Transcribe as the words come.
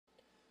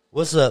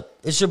What's up?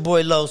 It's your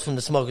boy Lowe's from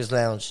the Smokers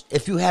Lounge.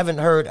 If you haven't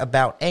heard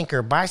about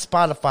Anchor by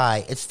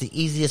Spotify, it's the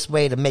easiest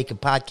way to make a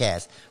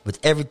podcast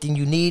with everything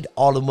you need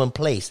all in one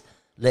place.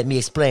 Let me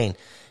explain.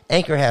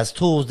 Anchor has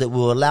tools that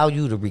will allow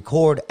you to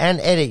record and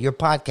edit your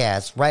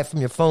podcast right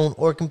from your phone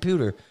or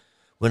computer.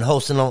 When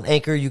hosting on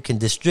Anchor, you can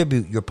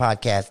distribute your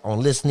podcast on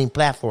listening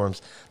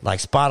platforms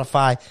like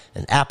Spotify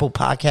and Apple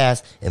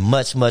Podcasts and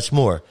much, much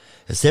more.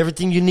 It's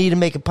everything you need to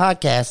make a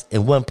podcast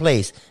in one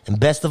place. And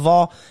best of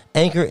all,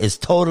 Anchor is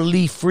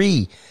totally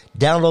free.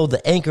 Download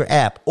the Anchor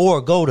app or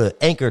go to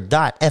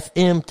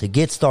anchor.fm to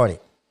get started.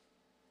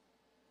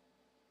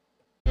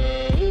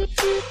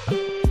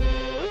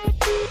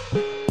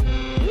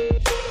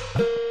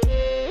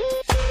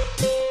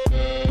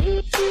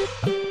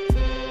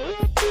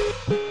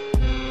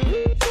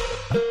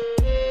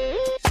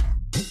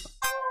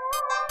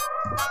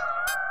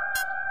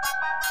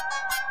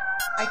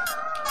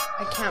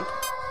 I can't.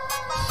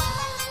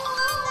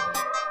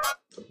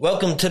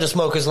 Welcome to the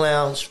Smokers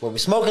Lounge, where we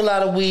smoke a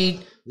lot of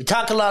weed, we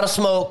talk a lot of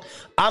smoke.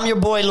 I'm your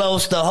boy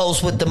Los, the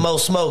host with the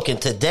most smoke,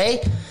 and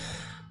today,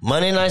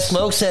 Monday Night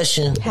Smoke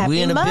Session. Happy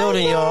we in the Monday.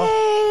 building, y'all.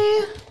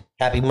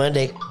 Happy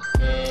Monday.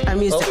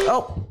 I'm used to.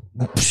 Oh,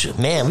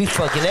 Man, we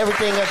fucking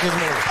everything up this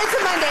morning. it's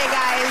a Monday,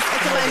 guys.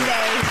 It's a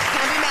Monday.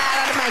 Can't be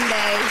mad on a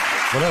Monday.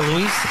 What up,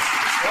 Luis?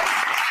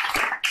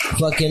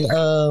 Fucking,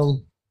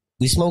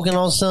 we smoking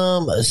on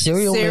some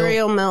cereal milk.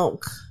 Cereal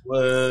milk.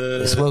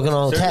 Smoking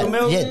on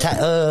milk?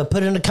 Yeah,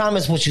 put in the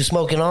comments what you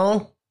smoking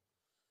on.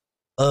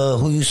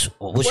 What you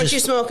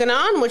smoking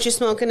on? What you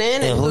smoking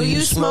in? And who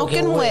you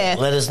smoking with?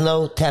 Let us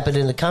know. Tap it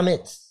in the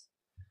comments.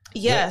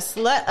 Yes,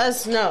 let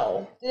us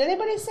know. Did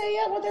anybody say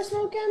yet what they're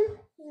smoking?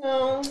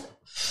 No.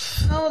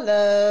 No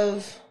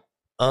love.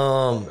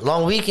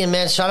 Long weekend,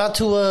 man. Shout out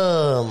to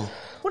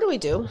What do we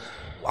do?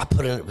 I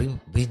put in.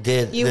 We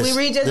did. We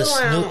redid the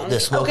lounge. The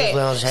Smokers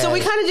Lounge. So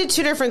we kind of did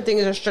two different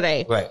things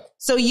yesterday. Right.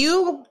 So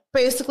you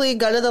basically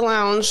gutted the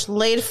lounge,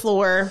 laid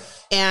floor,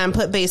 and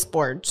put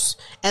baseboards,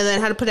 and then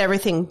had to put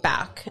everything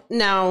back.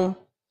 Now,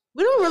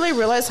 we don't really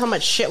realize how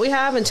much shit we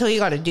have until you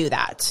got to do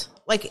that.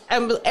 Like,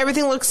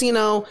 everything looks,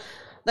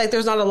 like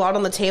there's not a lot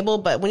on the table,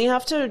 but when you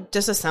have to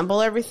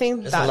disassemble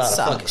everything, That's that a lot sucks.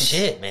 of fucking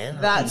shit,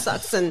 man. That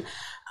sucks. And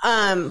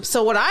so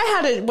so I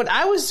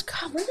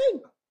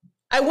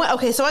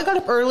got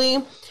up early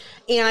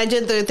and I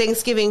did the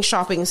Thanksgiving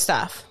shopping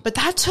stuff, but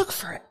that took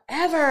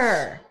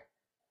forever.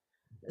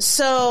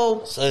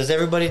 So is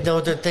everybody done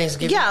with their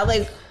Thanksgiving? Yeah,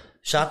 like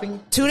shopping.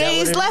 2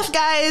 days left,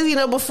 guys.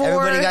 Before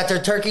Everybody got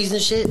their turkeys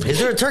and shit. Is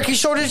there a turkey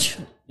shortage?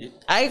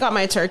 I got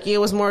my turkey. It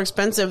was more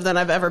expensive than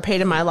I've ever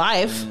paid in my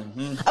life.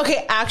 Mm-hmm.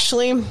 Okay,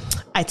 actually,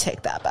 I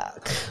take that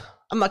back.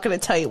 I'm not going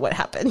to tell you what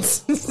happened.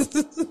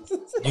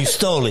 You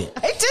stole it.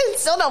 I didn't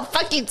steal no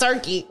fucking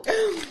turkey.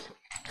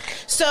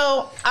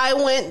 So I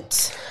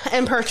went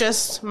and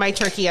purchased my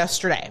turkey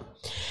yesterday.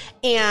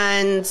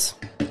 And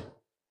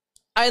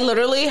I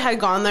literally had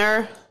gone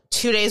there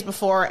 2 days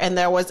before, and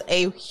there was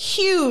a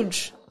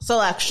huge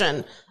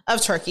selection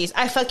of turkeys.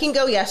 I fucking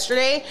go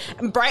yesterday,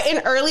 bright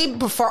and early,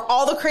 before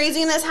all the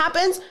craziness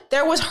happens.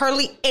 There was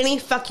hardly any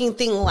fucking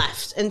thing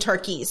left in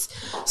turkeys.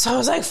 So I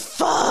was like,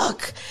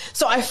 fuck.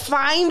 So I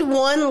find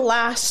one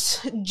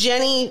last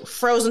Jenny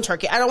frozen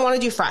turkey. I don't want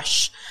to do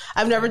fresh.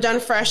 I've never done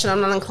fresh, and I'm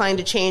not inclined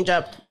to change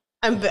up.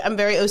 I'm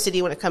very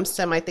OCD when it comes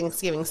to my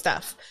Thanksgiving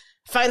stuff.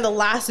 Find the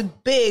last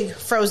big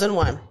frozen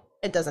one.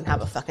 It doesn't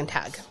have a fucking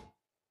tag.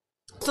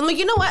 So I'm like,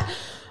 you know what?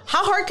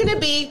 How hard can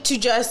it be to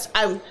just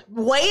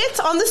weigh it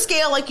on the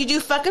scale like you do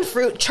fucking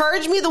fruit,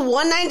 charge me the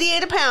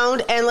 $1.98 a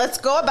pound, and let's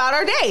go about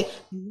our day?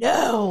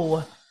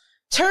 No.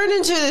 Turned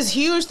into this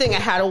huge thing. I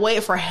had to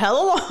wait for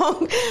hella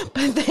long,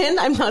 but then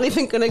I'm not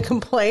even going to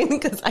complain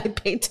because I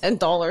paid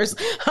 $10.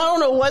 I don't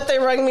know what they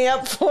rung me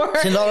up for.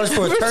 $10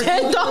 for a turkey?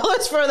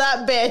 $10 for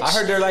that bitch. I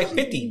heard they're like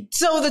 50.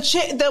 So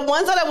the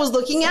ones that I was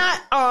looking at,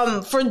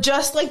 for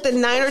just like the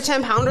 9 or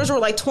 10 pounders were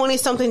like $20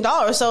 something. So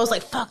I was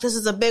like, fuck, this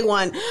is a big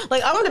one.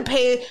 Like, I want to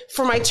pay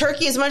for my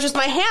turkey as much as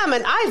my ham.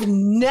 And I've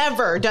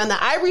never done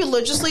that. I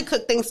religiously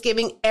cook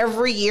Thanksgiving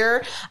every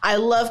year. I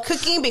love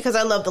cooking because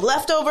I love the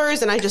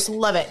leftovers and I just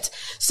love it.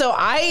 So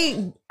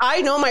I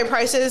know my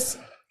prices.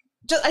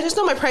 I just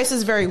know my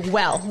prices very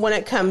well when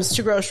it comes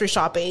to grocery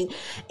shopping.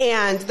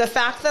 And the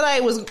fact that I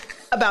was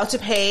about to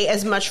pay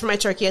as much for my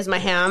turkey as my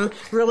ham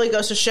really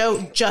goes to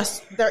show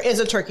just there is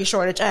a turkey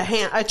shortage.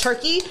 A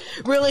turkey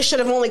really should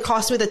have only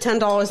cost me the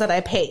 $10 that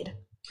I paid.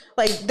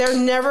 Like, they're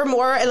never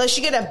more, unless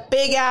you get a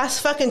big ass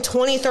fucking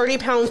 20, 30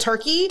 pound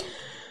turkey.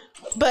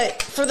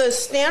 But for the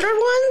standard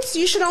ones,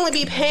 you should only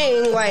be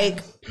paying like,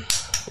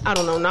 I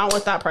don't know, not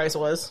what that price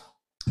was.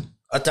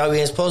 I thought we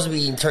weren't supposed to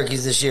be eating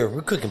turkeys this year.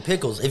 We're cooking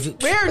pickles.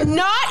 We're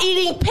not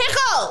eating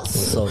pickles.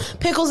 So,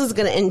 Pickles is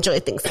going to enjoy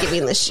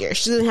Thanksgiving this year.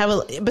 She's going to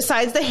have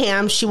besides the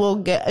ham, she will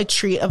get a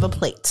treat of a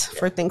plate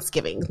for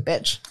Thanksgiving,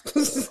 bitch.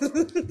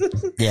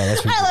 Yeah,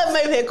 that's I love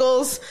my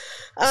pickles.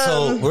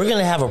 So we're going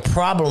to have a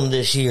problem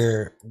this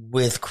year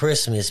with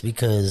Christmas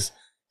because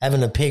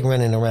having a pig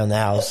running around the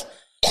house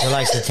that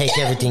likes to take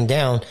everything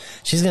down,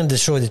 she's going to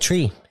destroy the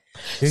tree.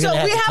 So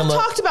we have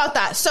talked about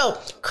that. So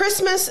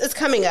Christmas is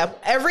coming up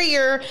every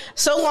year.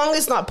 So long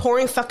as not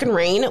pouring fucking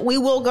rain, we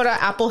will go to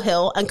Apple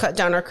Hill and cut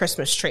down our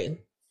Christmas tree.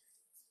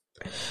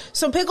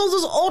 So Pickles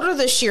is older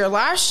this year.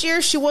 Last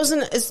year, she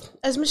wasn't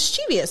as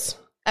mischievous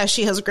as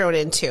she has grown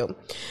into.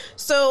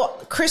 So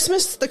the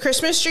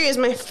Christmas tree is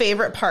my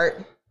favorite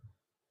part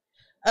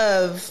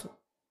of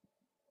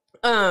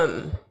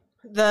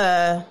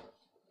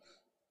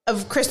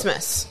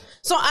Christmas.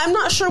 So I'm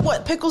not sure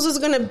what Pickles is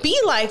going to be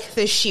like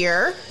this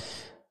year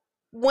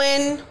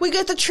when we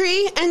get the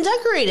tree and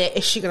decorate it.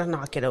 Is she going to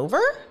knock it over?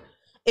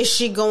 Is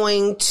she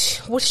going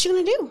to, what's she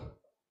going to do?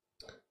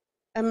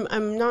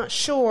 I'm not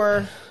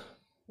sure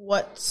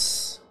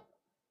what's...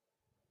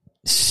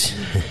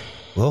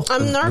 Well,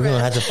 I'm nervous. We're gonna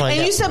have to find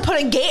and out. You said put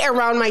a gate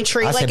around my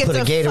tree. I like said it's put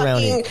a gate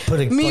around it. Put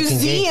a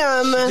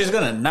museum. She's just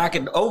going to knock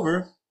it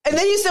over. And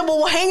then you said, well,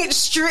 we'll hang it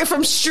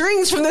from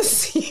strings from the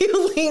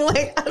ceiling.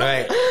 Like,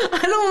 I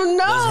don't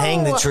know. Let's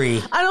hang the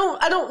tree. I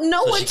don't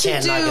know what to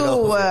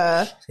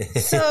do.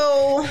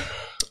 So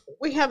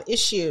we have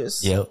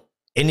issues. Yep.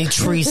 Any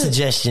tree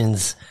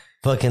suggestions?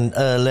 Fucking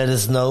let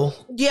us know.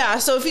 Yeah.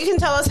 So if you can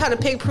tell us how to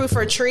pig proof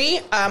a tree,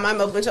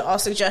 I'm open to all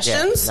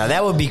suggestions. Yeah. Now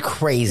that would be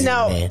crazy.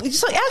 No, man.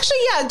 So actually,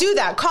 yeah, do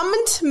that.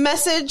 Comment,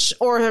 message,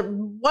 or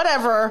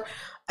whatever,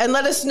 and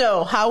let us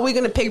know how we're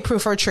going to pig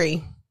proof our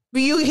tree.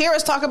 You hear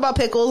us talk about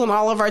Pickles and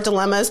all of our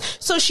dilemmas,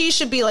 so she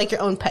should be like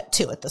your own pet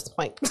too at this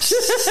point.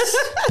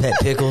 Pet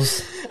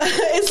Pickles.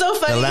 It's so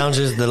funny.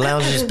 The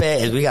lounger's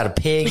pet is we got a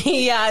pig.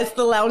 Yeah, it's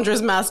the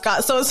lounger's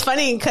mascot. So it's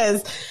funny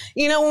because,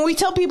 when we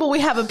tell people we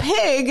have a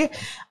pig,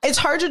 it's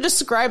hard to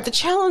describe the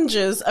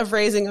challenges of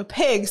raising a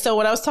pig. So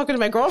when I was talking to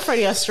my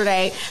girlfriend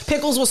yesterday,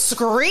 Pickles was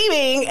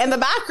screaming in the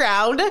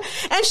background, and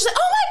she's like,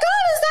 "Oh my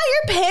God, is that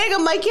your pig?"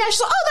 I'm like, "Yeah."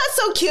 She's like, "Oh, that's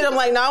so cute." I'm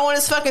like, "No, when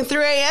it's fucking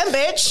 3 a.m.,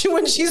 bitch,"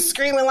 when she's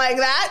screaming like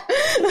that,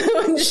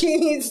 when she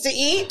needs to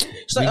eat.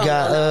 She's We like,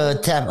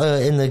 got tap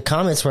in the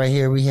comments right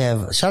here. We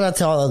have shout out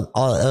to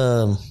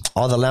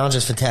all the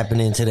loungers for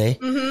tapping in today.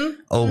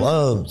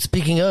 Mm-hmm.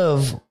 Speaking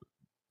of,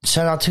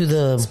 shout out to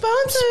the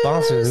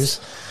sponsors.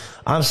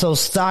 I'm so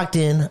stocked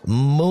in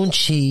moon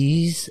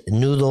cheese,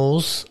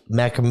 noodles,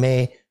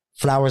 macrame,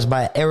 flowers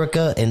by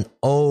Erica, and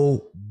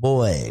oh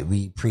boy,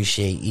 we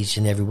appreciate each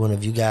and every one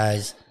of you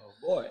guys. Oh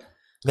boy.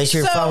 Make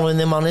sure you're following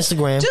them on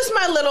Instagram. Just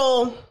my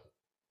little,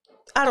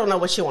 I don't know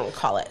what you want to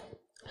call it.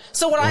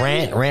 So what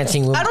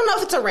ranting. I don't know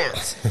if it's a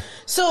rant.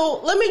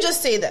 So let me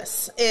just say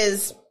this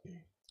is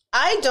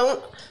it's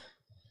going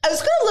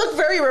to look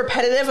very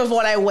repetitive of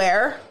what I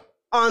wear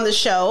on the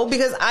show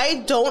because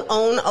I don't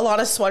own a lot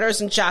of sweaters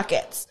and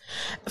jackets.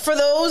 For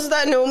those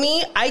that know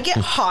me, I get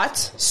hot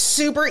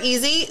super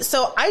easy.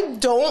 So I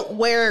don't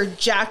wear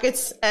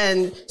jackets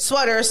and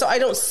sweaters. So I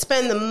don't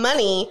spend the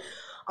money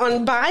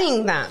on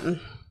buying them.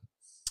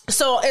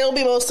 So it'll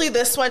be mostly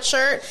this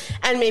sweatshirt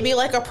and maybe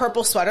like a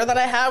purple sweater that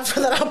I have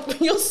that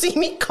you'll see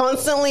me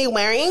constantly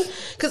wearing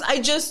because I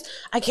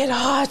get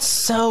hot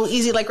so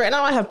easy. Like right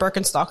now I have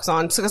Birkenstocks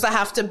on because I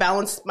have to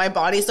balance my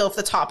body. So if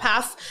the top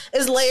half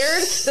is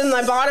layered, then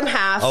my bottom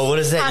half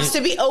has to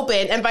be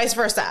open and vice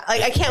versa.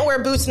 Like I can't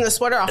wear boots in the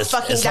sweater. I'll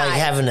fucking die.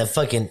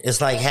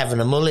 It's like having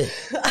a mullet.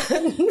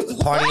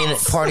 Party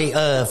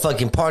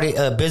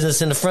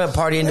business in the front,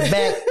 party in the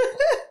back.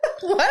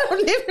 Well, I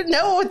don't even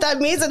know what that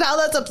means and how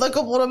that's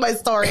applicable to my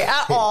story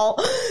at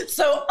all.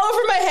 So over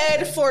my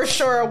head for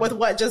sure with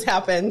what just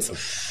happened.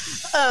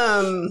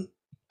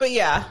 But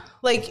yeah,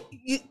 like,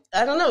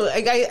 I don't know.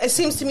 It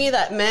seems to me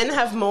that men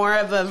have more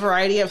of a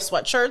variety of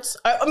sweatshirts.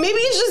 Maybe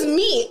it's just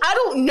me. I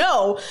don't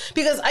know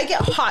because I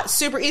get hot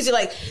super easy.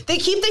 Like they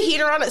keep the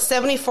heater on at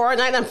 74 at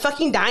night and I'm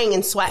fucking dying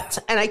in sweat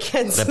and I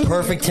can't The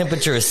perfect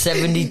temperature is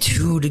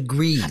 72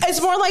 degrees.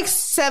 It's more like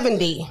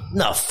 70.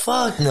 No,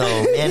 fuck no,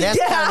 man.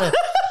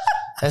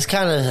 That's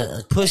kind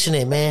of pushing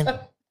it, man.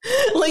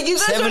 Like you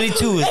guys 72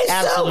 is it's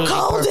absolutely so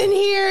cold perfect. in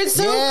here. It's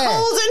so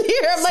cold in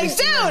here. I'm like,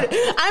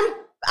 dude,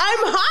 I'm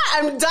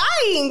hot. I'm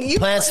dying.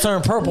 Plants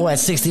turn purple at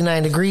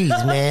 69 degrees,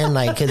 man.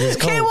 Like, cause it's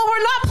cold. Okay, well,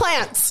 we're not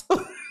plants.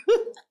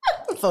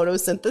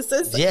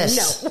 Photosynthesis?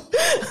 Yes. No.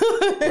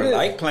 We're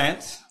like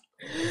plants.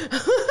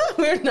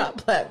 We're not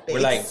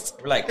plant-based.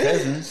 We're like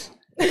cousins.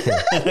 No,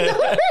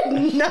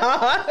 we're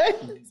not.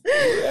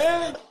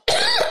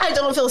 I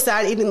don't feel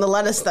sad eating the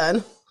lettuce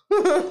then.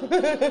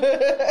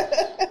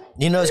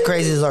 You know what's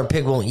crazy is our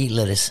pig won't eat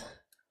lettuce.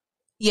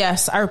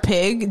 Yes, our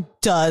pig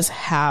does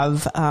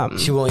have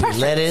she won't eat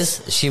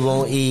lettuce. She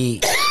won't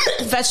eat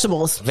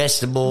vegetables.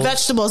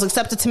 Vegetables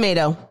Except a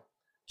tomato.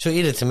 She'll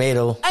eat a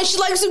tomato. And she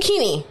likes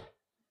zucchini.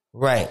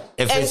 Right.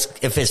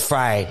 If it's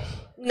fried.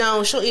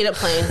 No, she'll eat it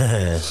plain.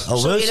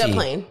 She'll eat it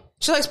plain.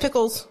 She likes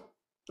pickles.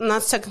 And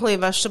that's technically a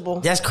vegetable.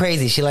 That's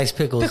crazy. She likes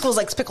pickles. Pickles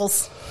likes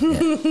pickles.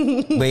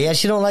 Yeah. But yeah,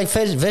 she don't like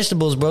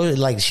vegetables, bro.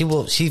 Like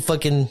she'll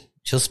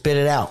spit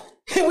it out.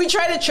 We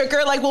try to trick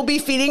her, like we'll be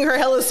feeding her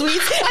hella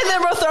sweets, and then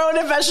we'll throw in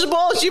a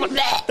vegetable, and she it's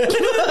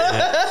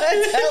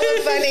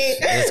hella funny.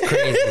 That's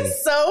crazy.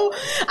 So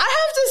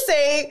I have to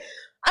say,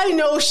 I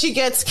know she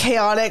gets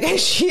chaotic, and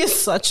she is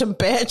such a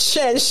bitch,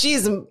 and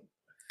she's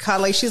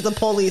God, like she's the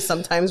police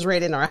sometimes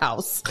raiding our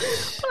house.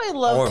 But I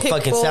love Or pit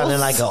fucking bulls. sounding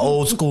like an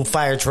old school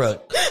fire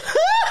truck.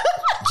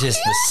 Just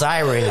the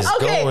siren is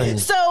going.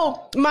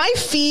 So my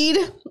feed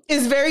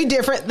is very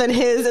different than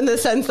his in the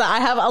sense that I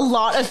have a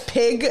lot of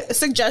pig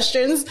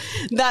suggestions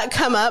that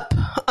come up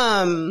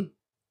on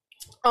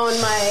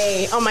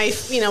my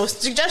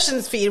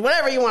suggestions feed,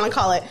 whatever you want to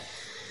call it.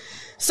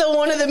 So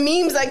one of the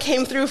memes that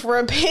came through for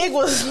a pig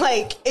was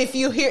like,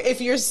 you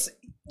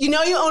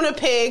own a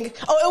pig.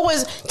 Oh, it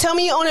was tell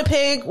me you own a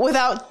pig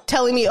without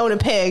telling me you own a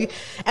pig.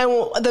 And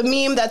the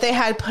meme that they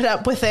had put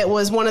up with it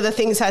was one of the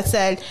things that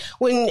said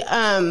when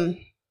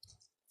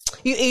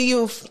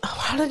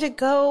how did it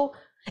go?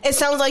 It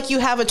sounds like you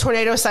have a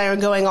tornado siren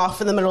going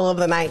off in the middle of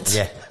the night.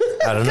 Yeah,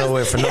 out of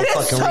nowhere for no fucking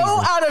reason. So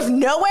out of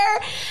nowhere.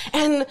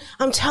 And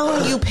I'm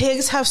telling you,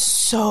 pigs have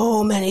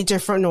so many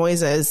different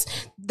noises.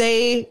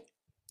 They're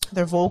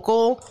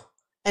vocal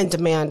and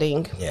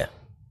demanding. Yeah.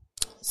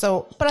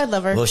 So, but I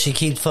love her. Well, if she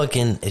keeps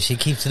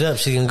it up,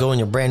 she can go in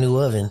your brand new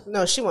oven.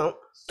 No, she won't.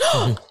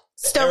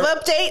 Stove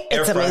update.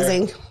 It's fryer.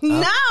 amazing.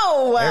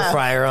 No. Air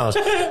fryer on.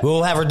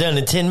 We'll have her done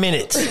in 10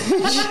 minutes.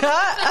 Shut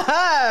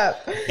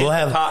up. We'll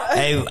have.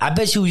 Hey, I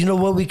bet you know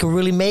what we could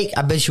really make?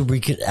 I bet you we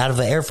could out of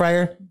an air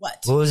fryer. What?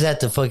 What was that?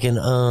 The fucking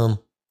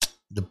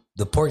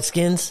the pork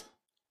skins?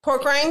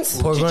 Pork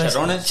rinds? Pork rinds?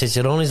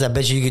 Chicharrones? Chicharrones. I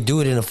bet you could do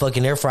it in a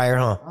fucking air fryer,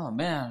 huh? Oh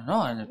man,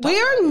 no. We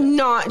are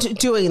not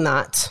doing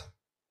that.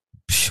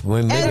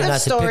 Well, maybe End of not the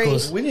story.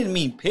 pickles. We didn't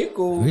mean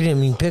pickle. We didn't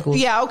mean pickles.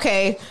 Yeah,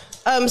 okay.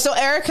 So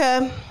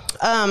Erica,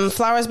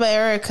 Flowers by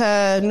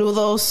Erica,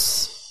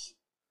 Nudos,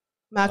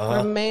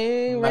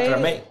 Macrame,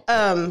 right?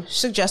 Macrame.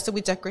 Suggested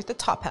we decorate the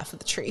top half of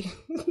the tree.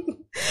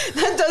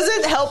 That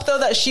doesn't help though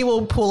that she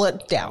will pull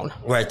it down.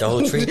 Right, the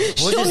whole tree.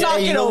 She'll knock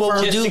it over. What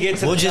we'll Just do? to get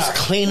to We'll the just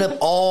top. clean up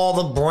all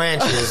the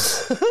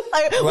branches.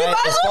 Like, we might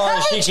as as well far have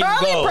as a she can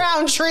Charlie go.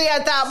 Brown tree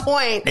at that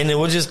point. And then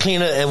we'll just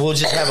clean up and we'll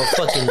just have a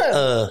fucking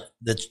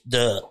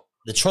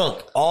the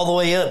trunk all the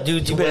way up,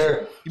 dude. You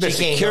better You better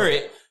secure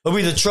it. It'll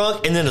be the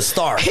trunk and then the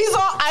star. He's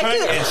all, what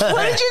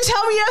did you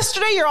tell me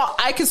yesterday? You're all,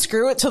 I could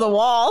screw it to the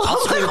wall. I'll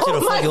screw it to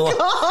the fucking wall.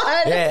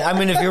 God. Yeah, I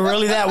mean, if you're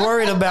really that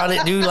worried about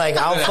it, dude, like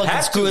I'll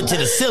fucking screw it to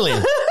the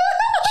ceiling.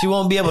 She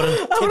won't be able to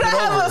tip I'm gonna it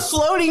have over. a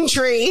floating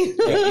tree.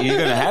 You're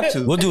gonna have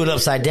to. We'll do it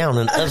upside down,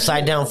 an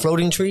upside down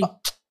floating tree.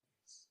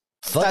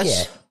 Fuck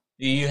That's- yeah.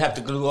 You have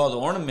to glue all the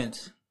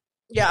ornaments.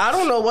 Yeah, I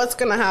don't know what's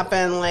gonna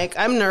happen. Like,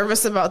 I'm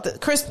nervous about the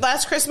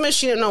last Christmas.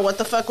 She didn't know what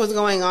the fuck was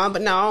going on,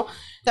 but now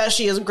that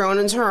she has grown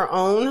into her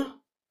own.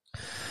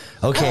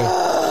 Okay.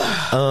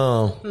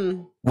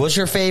 What's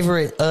your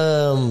favorite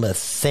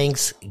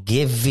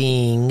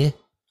Thanksgiving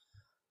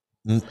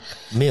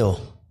meal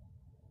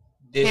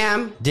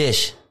Ham.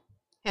 dish?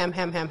 Ham.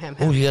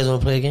 Oh, you guys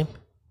want to play a game?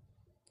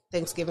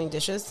 Thanksgiving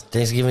dishes.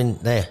 Thanksgiving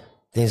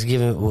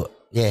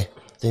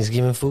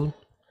food.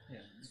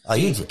 Oh,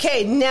 you did.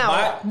 Okay,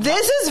 now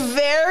this is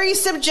very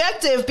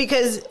subjective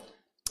because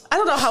I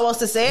don't know how else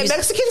to say it.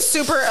 Mexican's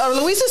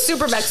Luis is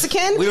super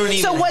Mexican. We don't even-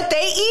 so what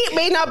they eat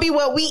may not be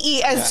what we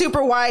eat as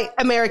super white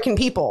American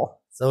people.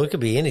 So it could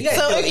be anything.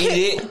 So They'll it could-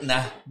 eat it.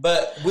 Nah.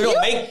 But we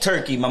don't make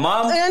turkey. My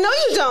mom, I know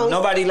you don't.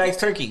 nobody likes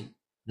turkey.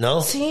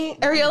 No? See,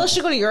 Ariella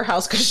should go to your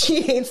house because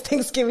she hates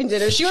Thanksgiving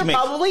dinner. She would makes-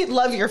 probably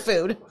love your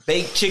food.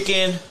 Baked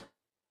chicken,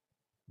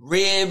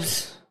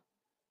 ribs,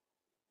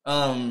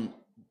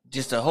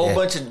 just a whole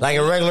bunch of Like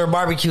a regular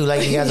barbecue,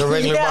 like you guys a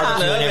regular Yeah.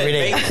 barbecue every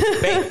day.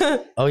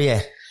 Baked, Oh,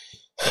 yeah.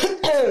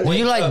 Do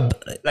you like...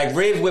 like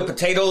ribs with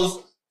potatoes.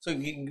 So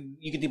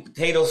you can do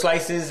potato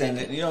slices and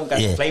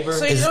got Yeah. flavor.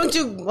 So you don't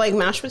do like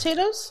mashed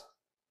potatoes?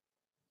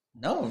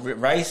 No,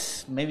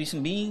 rice, maybe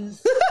some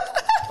beans.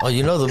 Oh,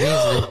 you know the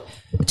beans...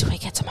 Do we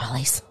get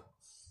tamales?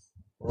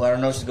 Well, I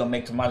don't know if she's gonna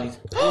make tamales.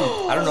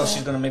 I don't know if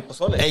she's gonna make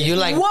pozole. Hey, you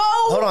like...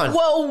 Whoa! Hold on.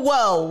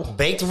 Whoa!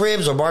 Baked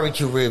ribs or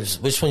barbecue ribs?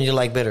 Which one you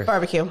like better?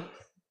 Barbecue.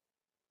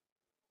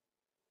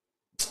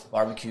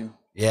 Barbecue.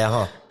 Yeah,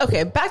 huh?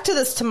 Okay, back to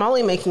this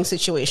tamale making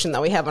situation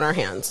that we have on our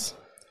hands.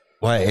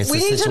 What, it's We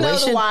a need to know the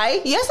situation?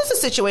 why. Yes, it's a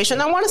situation.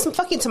 I wanted some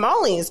fucking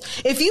tamales.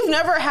 If you've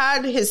never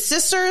had his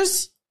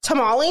sister's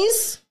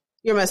tamales,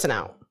 you're missing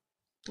out.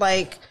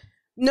 Like,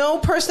 no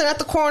person at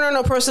the corner,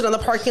 no person in the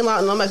parking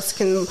lot, no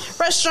Mexican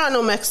restaurant,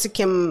 no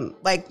Mexican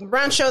like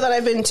rancho that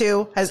I've been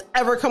to has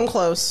ever come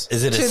close.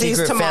 Is it to a these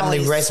secret family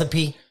tamales.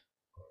 recipe?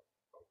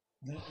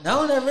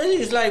 No, not really.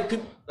 It's like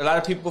a lot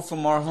of people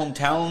from our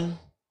hometown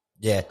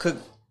Yeah. cook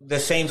the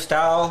same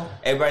style.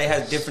 Everybody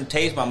has different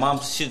tastes. My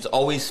mom's shit's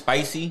always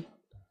spicy.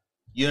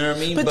 You know what I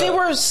mean? But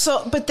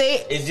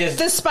It's just-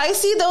 the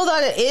spicy though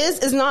that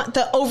it is not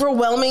the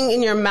overwhelming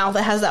in your mouth.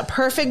 It has that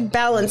perfect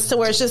balance to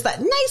where it's just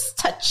that nice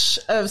touch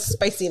of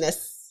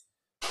spiciness.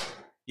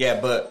 Yeah,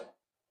 but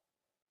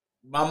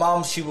my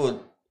mom, she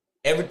would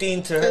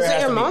everything to her. Is it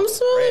has your to be mom's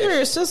tamales or fresh.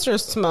 your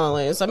sister's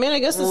tamales? I mean, I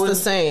guess it's the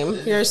same.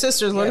 Your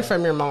sisters learned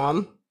from your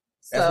mom.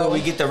 That's So where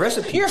we get the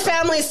recipe. your from.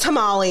 family's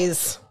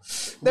tamales.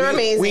 They're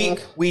amazing.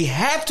 We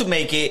have to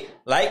make it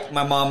like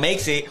my mom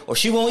makes it, or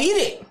she won't eat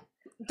it.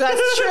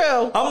 That's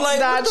true. I'm like,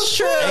 that's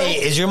true.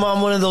 Hey, is your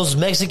mom one of those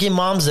Mexican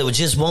moms that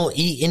just won't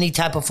eat any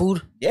type of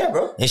food? Yeah,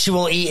 bro. And she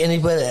won't eat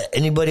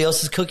anybody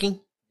else's cooking?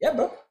 Yeah,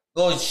 bro.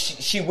 Well,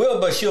 she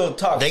will, but she'll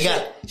talk.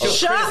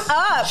 Shut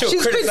up. She'll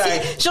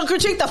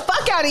critique the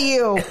fuck out of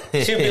you.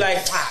 She'll be like,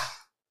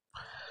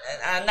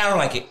 I don't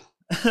like it.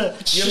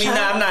 You mean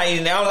I'm not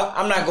eating it?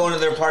 I'm not going to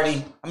their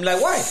party. I'm like,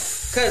 why?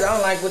 Because I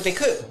don't like what they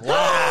cook.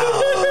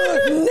 Wow.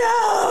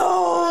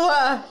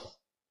 No.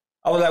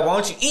 I was like, why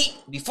don't you eat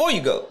before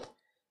you go?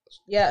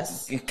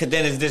 Yes. Because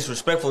then it's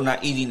disrespectful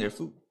not eating their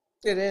food.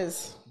 It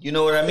is. You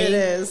know what I mean? It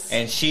is.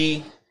 And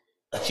she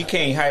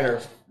can't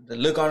hide the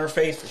look on her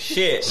face for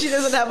shit. She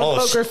doesn't have a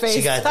poker face.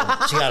 She got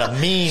a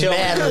mean,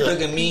 mad look.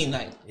 Looking mean,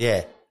 like.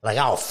 Yeah. Like,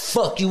 I'll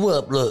fuck you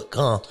up, look,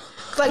 huh?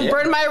 It's like,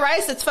 burn my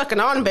rice, it's fucking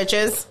on,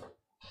 bitches.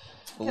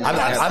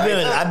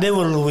 I've been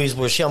with Louise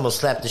where she almost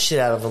slapped the shit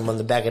out of him on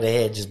the back of the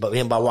head just by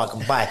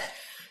walking by.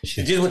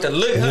 She just with the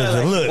look,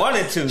 huh? Like she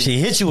wanted to. She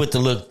hit you with the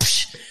look.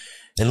 Psh,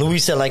 and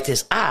Louise said like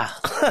this, yeah.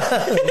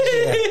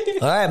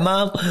 All right,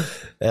 Mom.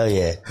 Hell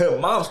yeah.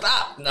 Mom,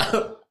 stop.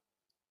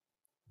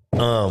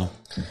 No.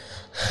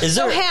 Is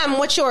there... So, Ham,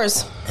 what's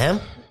yours? Ham?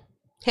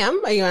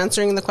 Ham, are you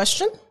answering the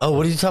question? Oh,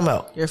 what are you talking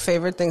about? Your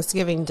favorite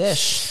Thanksgiving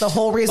dish. The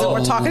whole reason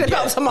we're talking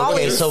about tamales.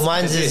 Okay, so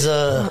mine's is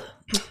damn.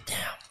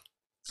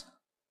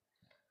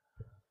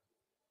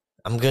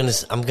 I'm gonna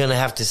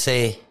have to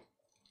say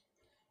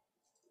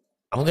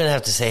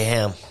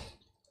ham.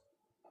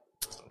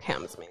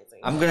 Ham's amazing.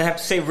 I'm gonna have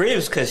to say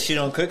ribs because she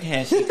don't cook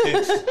ham. She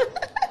cooks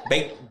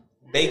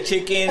baked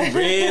chicken,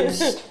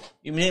 ribs.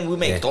 You mean we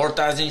make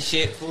tortas and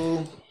shit,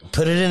 fool?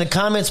 Put it in the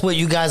comments what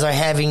you guys are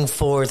having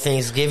for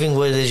Thanksgiving.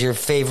 What is your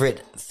favorite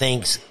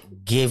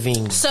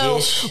Thanksgiving dish? So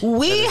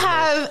we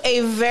have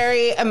a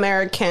very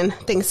American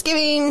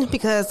Thanksgiving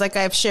because, like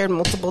I've shared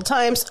multiple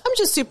times, I'm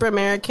just super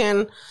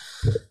American.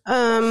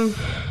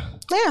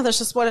 Yeah, that's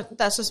just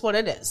what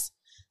it is.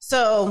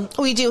 So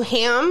we do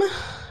ham,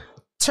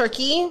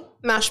 turkey,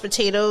 mashed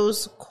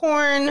potatoes,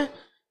 corn,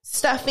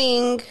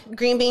 stuffing,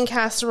 green bean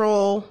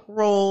casserole,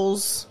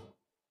 rolls,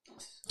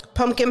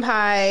 pumpkin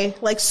pie,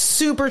 like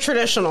super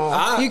traditional.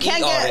 You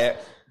can't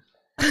get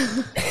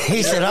that.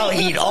 He said, "I'll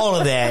eat all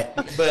of that."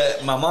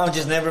 But my mom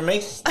just never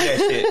makes that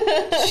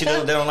shit.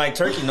 They don't like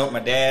turkey. Nope, my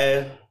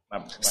dad.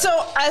 So,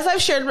 as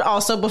I've shared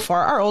also before,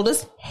 our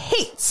oldest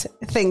hates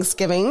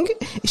Thanksgiving.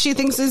 She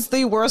thinks it's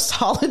the worst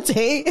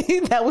holiday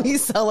that we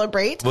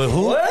celebrate. But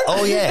who? What?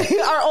 Oh, yeah.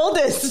 Our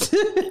oldest.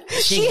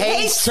 She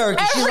hates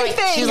turkey.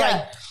 Everything. She's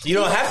like, you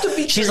don't have to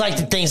be. She's like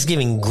the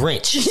Thanksgiving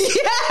Grinch.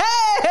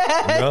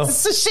 Yes, Bro.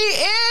 she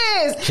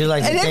is. She's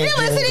like, and if you're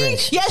Thanksgiving listening,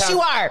 Grinch. yes, you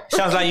are.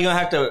 Sounds like you're gonna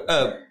have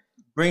to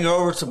bring her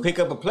over to pick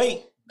up a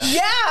plate.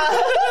 Yeah.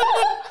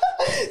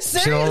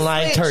 She don't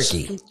like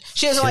turkey.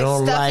 She doesn't She like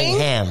don't stuffing.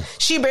 like ham.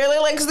 She barely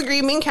likes the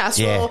green bean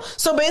casserole. Yeah.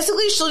 So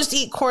basically, she'll just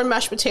eat corn,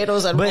 mashed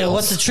potatoes, and But rolls.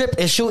 what's the trip?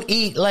 Is she'll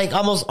eat like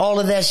almost all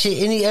of that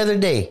shit any other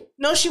day?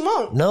 No, she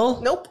won't. No?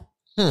 Nope.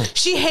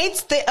 She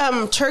hates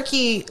the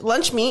turkey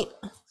lunch meat.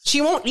 She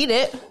won't eat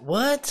it.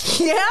 What?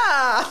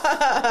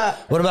 Yeah.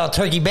 What about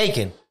turkey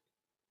bacon?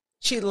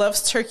 She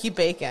loves turkey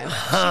bacon.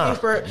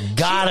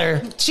 Got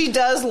her. She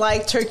does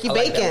like turkey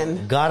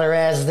bacon. Got her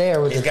ass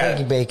there with It's the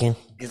turkey bacon.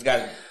 It's got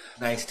a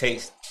nice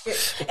taste.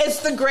 It's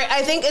the great.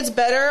 I think it's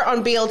better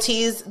on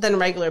BLTs than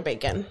regular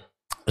bacon.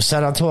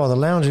 Shout out to all the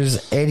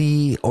loungers.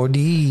 Eddie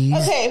Ortiz.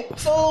 Okay,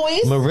 so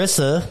Louise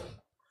Marissa.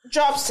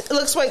 drops.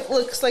 Looks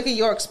like a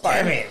York's bar.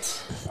 Damn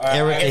it.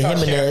 Erica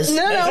Jimenez.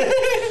 No.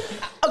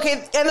 Okay,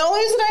 and the only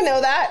reason I know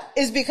that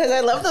is because I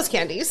love those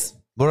candies.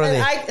 What are they?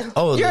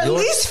 Your the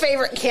least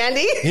favorite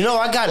candy. You know,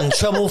 I got in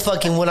trouble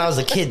fucking when I was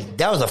a kid.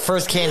 That was the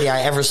first candy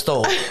I ever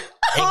stole. And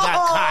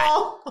got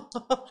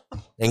caught.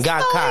 And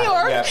got caught.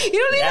 York. Yeah. You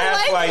don't even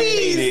That's why like you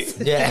these.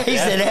 hate it. Yeah, he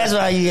said that's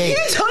why you ate.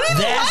 You don't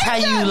even That's like how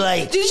them. you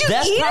like. Did you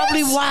That's eat probably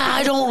it? why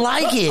I don't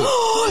like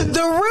it.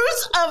 The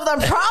roots of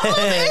the problem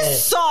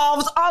is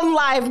solved on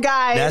live,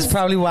 guys. That's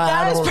probably why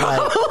I don't That's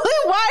like. probably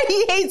why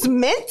he hates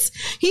mint.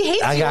 He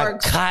hates I got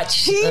York. caught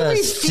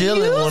He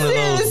stealing one of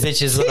those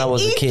bitches when I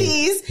was a eat kid.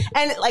 These,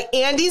 and like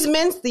Andy's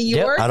mints, the Yep,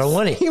 Yorks. I don't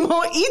want it. He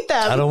won't eat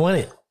them. I don't want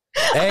it.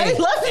 Hey, I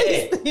love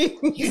Hey, these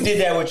things. you did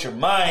that with your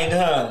mind,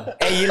 huh?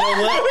 Hey, you know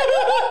what?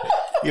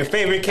 Your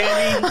favorite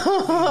candy?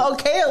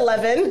 Okay,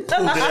 11.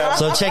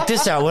 so check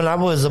this out. When I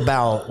was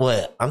about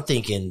what? I'm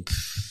thinking,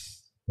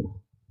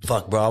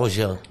 fuck, bro. I was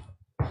young.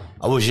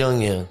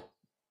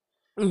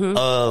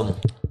 Mm-hmm.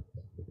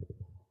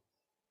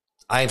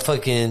 I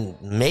fucking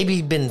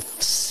maybe been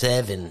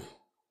 7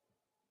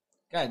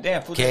 God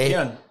damn, fool, Okay. that's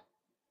young.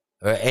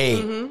 or 8.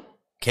 Mm-hmm.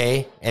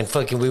 Okay, and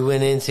fucking we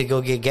went in to go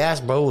get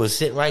gas, bro. It was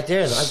sitting right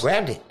there, and I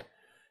grabbed it.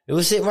 It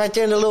was sitting right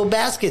there in the little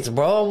baskets,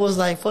 bro. I was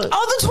like, fuck.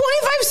 Oh, the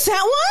 25-cent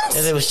And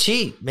ones? it was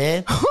cheap,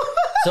 man.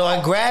 So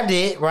I grabbed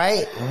it,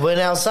 right?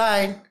 Went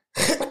outside.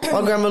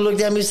 My grandma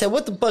looked at me and said,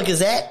 "What the fuck is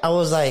that?" I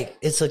was like,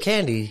 "It's a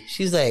candy."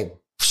 She's like,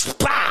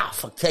 "Pow!"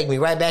 Fuck, take me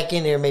right back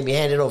in there and made me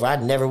hand it over. I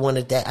never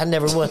wanted that. I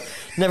never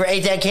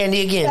ate that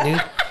candy again,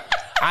 dude.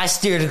 I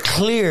steered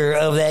clear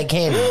of that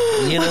candy,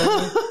 you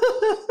know?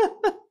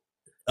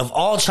 Of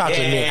all chocolate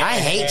mint, I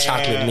hate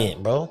chocolate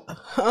mint, bro.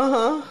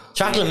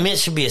 Chocolate mint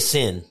should be a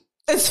sin.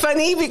 It's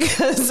funny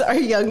because our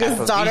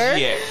youngest daughter,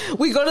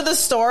 we go to the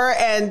store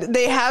and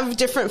they have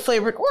different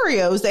flavored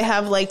Oreos. They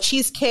have like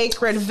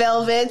cheesecake, red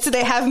velvet, so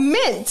they have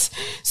mint.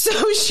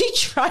 So she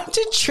tried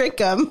to trick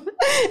him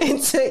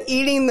into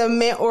eating the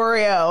mint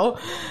Oreo.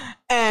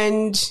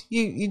 And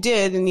you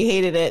did, and you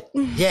hated it.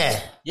 Yeah.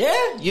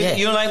 Yeah?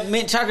 You don't like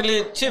mint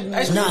chocolate chip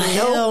ice cream? Nah,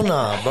 hell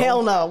no, bro.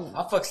 Hell no.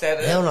 I'll fuck that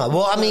up. Hell no.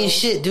 Well, I mean,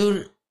 shit,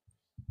 dude.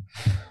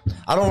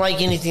 I don't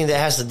like anything that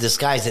has to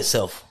disguise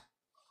itself.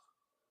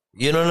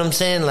 You know what I'm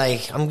saying?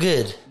 Like, I'm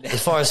good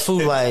as far as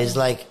food wise.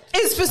 Like,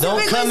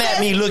 don't come at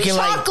me looking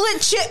like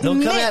chocolate chip.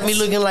 Don't come mint. at me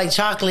looking like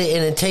chocolate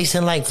and it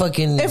tasting like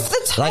fucking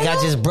like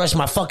I just brushed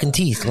my fucking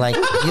teeth. Like,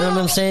 you know what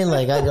I'm saying?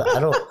 Like, I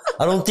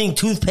don't think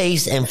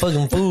toothpaste and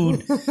fucking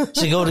food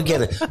should go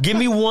together. Give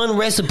me one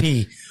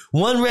recipe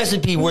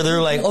where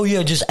they're like, oh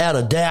yeah, just add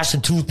a dash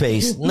of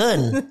toothpaste.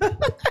 None. But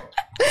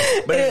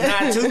it's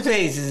not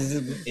toothpaste.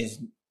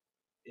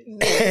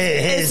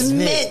 It's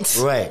mint.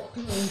 Right.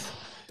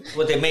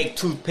 What they make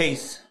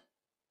toothpaste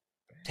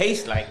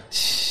taste like.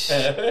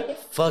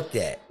 Fuck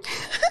that.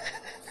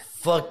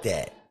 Fuck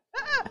that.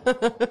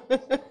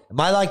 Am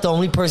I like the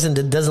only person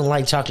that doesn't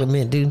like chocolate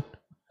mint, dude?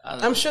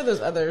 I'm sure there's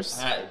others.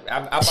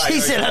 She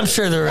said, I'm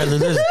sure there are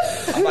others.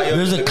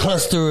 There's a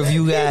cluster of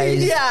you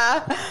guys.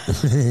 Yeah.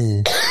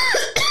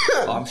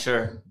 Oh, I'm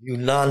sure. You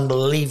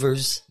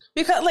non-believers.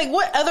 Because, like,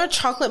 what other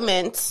chocolate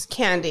mint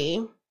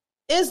candy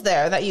is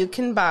there that you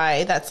can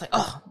buy that's like,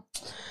 oh,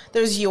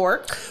 there's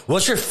York.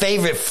 What's your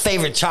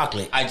favorite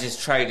chocolate? I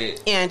just tried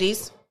it.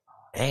 Andes.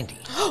 Andy.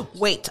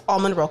 Wait,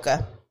 almond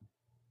roca.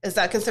 Is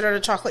that considered a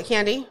chocolate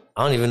candy?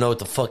 I don't even know what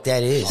the fuck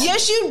that is.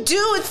 Yes, you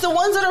do. It's the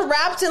ones that are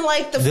wrapped in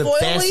like the foil.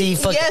 Fancy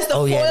fucking, yes, the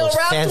foil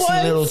wrapped fancy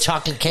ones little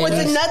chocolate candies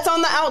with the nuts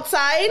on the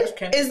outside.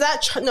 Is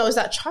that is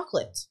that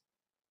chocolate?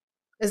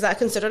 Is that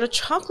considered a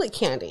chocolate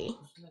candy?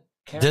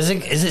 Does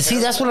it? Is it? See,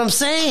 that's what I'm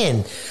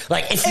saying.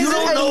 Like, if you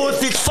don't know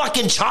if it's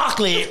fucking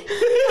chocolate,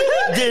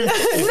 then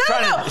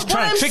it's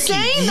trying to trick you.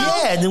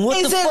 Yeah, then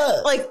what the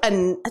fuck? Like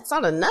it's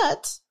not a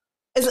nut.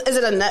 Is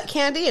it a nut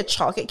candy? A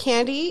chocolate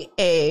candy?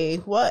 A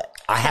what?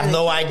 I have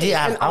no idea.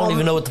 I don't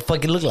even know what the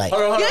fuck it look like.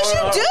 Hold on,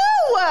 yes, you do.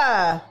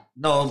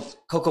 No,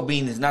 cocoa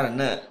bean is not a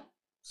nut.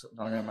 So,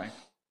 no, never mind.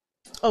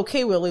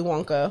 Okay, Willy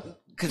Wonka.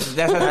 Because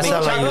that's how That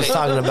sounds like you was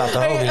talking about the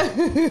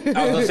homie.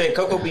 I was gonna say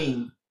cocoa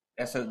bean.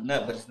 That's a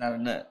nut, but it's not a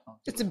nut.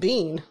 It's a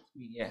bean.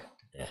 Yeah.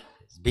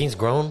 Is beans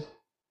grown?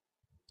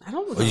 I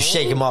don't know. Or you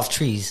shake them off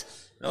trees?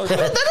 No,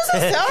 that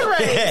doesn't sound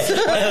right.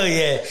 Hell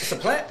yeah. It's a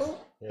plant, boo.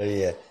 Hell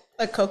yeah.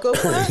 A cocoa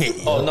plant?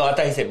 Oh no, I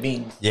thought he said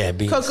beans. Yeah,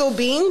 beans. Cocoa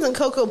beans and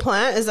cocoa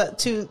plant, is that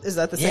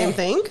the same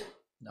thing?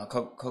 No,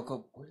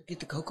 cocoa. Where did you get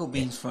the cocoa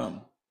beans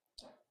from?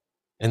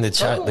 And the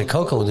chocolate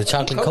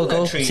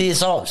cocoa. Tree. See,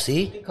 it's all.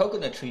 See,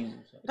 Coconut trees.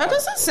 That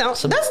doesn't sound.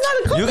 That's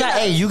not a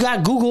coconut. you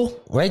got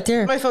Google right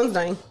there, My phone's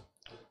dying.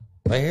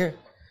 right here.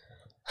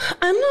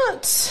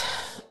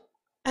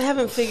 I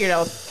haven't figured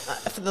out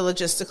for the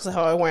logistics of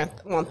how I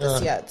want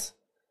this yet.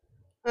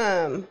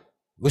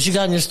 What you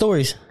got in your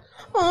stories?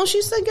 Oh,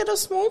 she said get a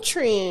small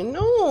tree.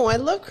 No, I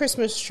love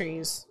Christmas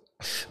trees.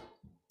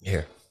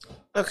 Here,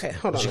 Okay,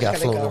 hold on. what you got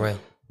floating around?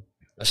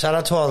 Shout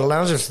out to all the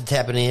loungers for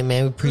tapping in,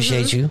 man. We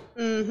appreciate you.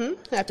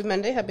 Mm-hmm. Happy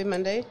Monday. Happy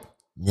Monday.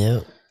 Yeah.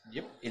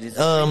 Yep, it is.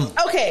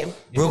 Okay.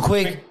 Real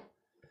quick.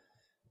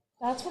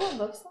 That's what it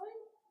looks like?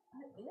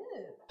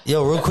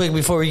 Yo, real quick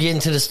before we get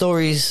into the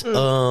stories,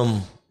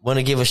 want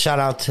to give a shout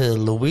out to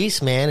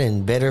Luis, man,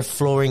 and Better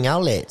Flooring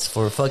Outlets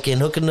for fucking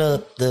hooking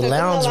up the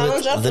lounge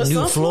with the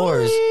new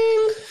floors.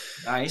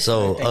 Nice.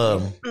 So,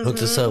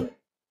 hooked us up.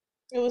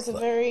 It was a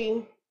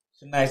very...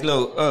 It's a nice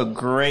little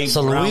gray.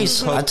 So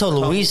Luis, I told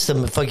Luis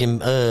to fucking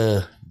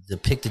to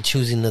pick the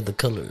choosing of the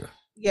color.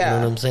 Yeah. You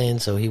know what I'm saying?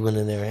 So he went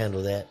in there and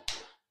handled that.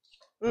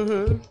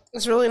 Mm-hmm.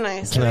 It's really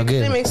nice. Came out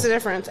good. It makes a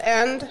difference.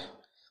 And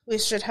we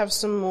should have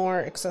some more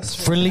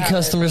accessories. Friendly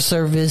customer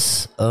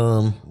service,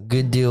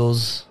 good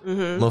deals.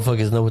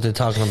 Motherfuckers know what they're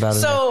talking about.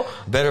 So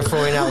Better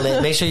Flooring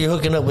Outlet. Make sure you're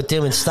hooking up with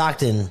them in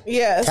Stockton.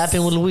 Yes. Tap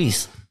in with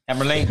Luis.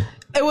 Emerlane.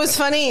 It was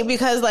funny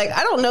because, like,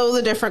 I don't know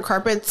the different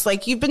carpets.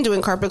 Like, you've been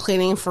doing carpet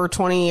cleaning for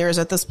 20 years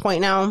at this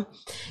point now.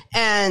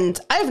 And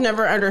I've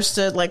never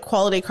understood, like,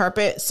 quality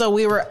carpet.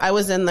 So I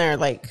was in there,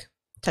 like,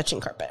 touching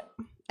carpet.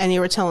 And you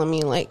were telling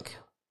me, like,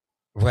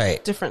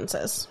 right,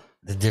 differences.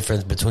 The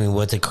difference between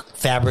what the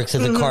fabrics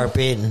of the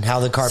carpet and how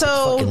the carpet's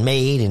fucking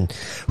made and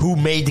who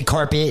made the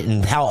carpet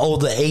and how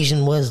old the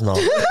Asian was. No.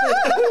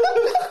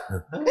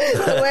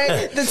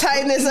 The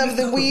tightness of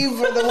the weave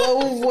or the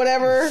wove,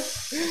 whatever.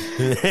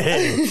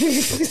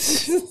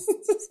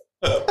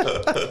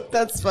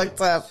 That's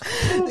fucked up.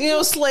 You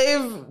know,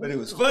 slave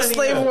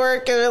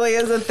work really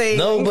is a thing.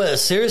 No, but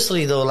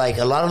seriously though, like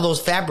a lot of those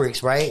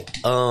fabrics, right?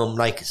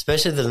 Like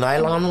especially the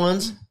nylon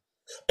ones,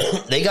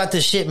 they got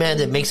this shit, man,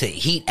 that makes it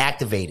heat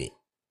activated,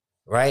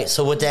 right?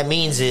 So what that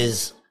means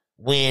is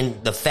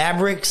when the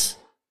fabrics,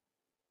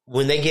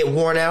 when they get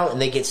worn out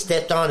and they get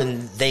stepped on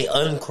and they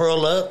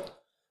uncurl up,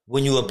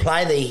 when you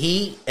apply the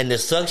heat and the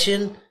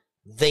suction,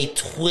 they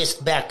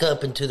twist back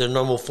up into their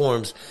normal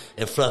forms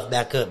and fluff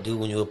back up, dude,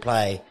 when you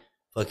apply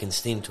fucking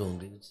steam to them,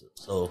 dude.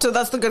 So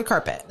that's the good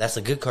carpet. That's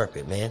a good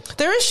carpet, man.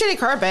 There is shitty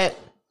carpet.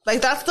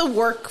 Like, that's the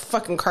work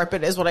fucking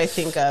carpet is what I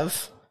think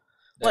of.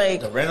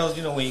 The rentals,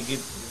 you know, when you get your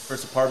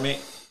first apartment,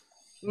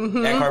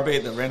 that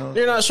carpet, the rentals.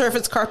 You're not sure if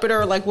it's carpet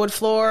or like wood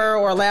floor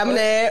or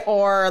laminate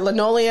or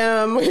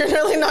linoleum. You're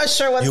really not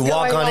sure what's going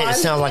on. You walk on it, it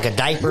sounds like a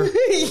diaper.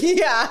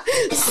 Yeah.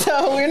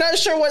 So we're not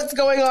sure what's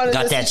going on in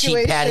this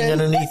situation. Got that cheap padding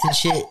underneath and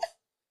shit.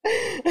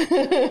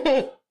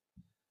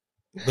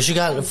 But you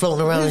got it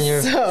floating around in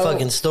your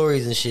fucking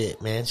stories and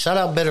shit, man. Shout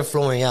out Better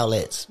Flooring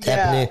Outlets.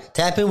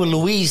 Tap in with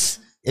Luis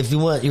if you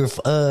want your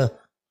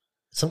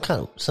some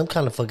kind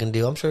of fucking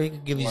deal. I'm sure he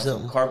could give you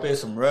something. Some carpet,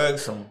 some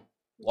rugs, some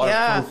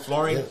waterproof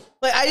flooring. Yeah.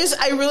 Like,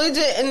 I really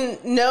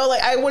didn't know.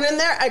 Like, I went in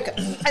there,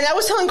 and I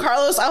was telling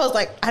Carlos, I was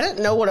like, I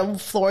didn't know what a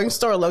flooring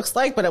store looks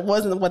like, but it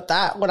wasn't what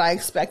I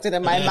expected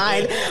in my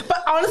mind.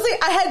 But honestly,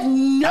 I had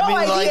no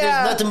idea. Like,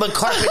 there's nothing but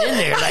carpet in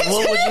there. Like,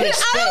 what would you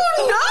expect? I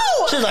don't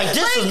know. She's like,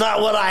 this is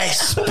not what I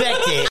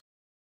expected.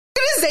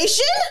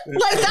 Organization?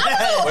 Like, that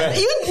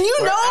was,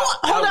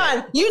 hold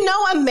on. You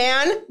know, a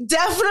man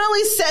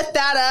definitely set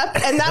that up,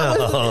 and that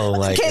was,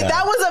 God.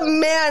 That was a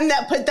man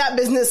that put that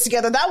business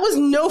together. That was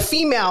no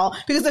female,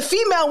 because the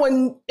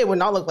female it would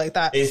not look like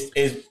that. It's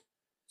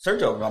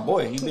Sergio, my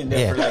boy. He's been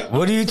there for like.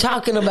 What are you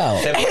talking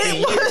about? 17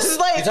 years. You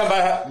talking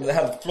about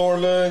how the floor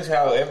looks,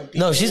 how everything.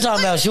 No, she's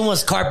talking about she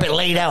wants carpet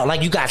laid out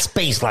like you got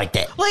space like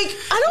that. Like,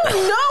 I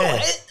don't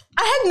know.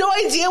 I had no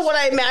idea what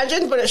I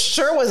imagined, but it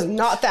sure was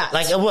not that.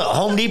 Like what?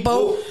 Home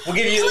Depot? We'll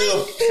give you a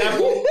little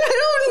sample. I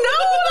don't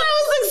know what I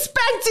was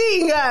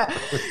expecting.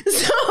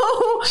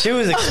 So she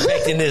was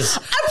expecting this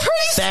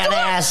fat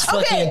ass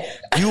fucking. Okay.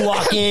 You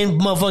walk in,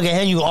 motherfucker,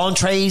 hand you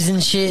entrees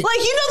and shit. Like,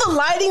 you know, the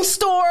lighting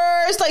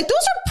stores. Like, those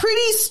are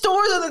pretty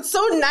stores that's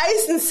so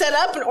nice and set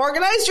up and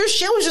organized. Your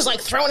shit was just like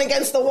thrown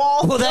against the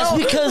wall. Well, that's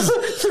because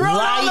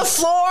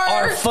lights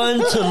are fun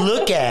to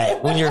look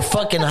at when you're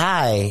fucking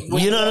high.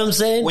 You know what I'm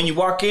saying? When you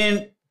walk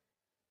in,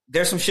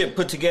 there's some shit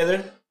put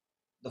together.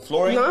 The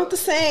flooring, not the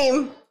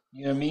same.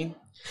 You know what I mean?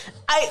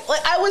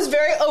 I was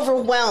very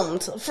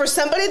overwhelmed for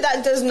somebody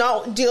that does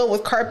not deal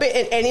with carpet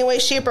in any way,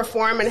 shape, or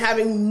form, and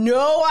having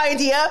no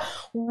idea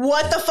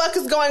what the fuck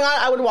is going on.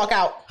 I would walk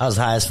out. I was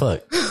high as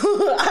fuck.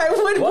 I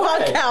would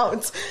walk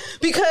out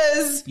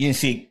because you didn't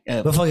see.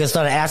 Motherfucker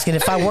started asking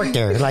if I worked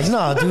there. Like,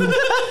 no, dude.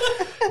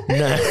 No.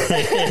 Yeah,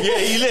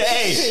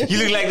 you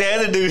look like the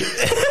other dude.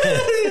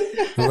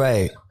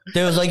 Right.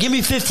 They was like, give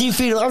me 15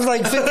 feet. I was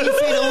like, 15 feet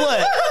of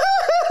what?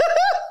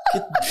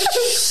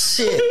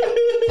 Shit.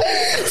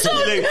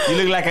 You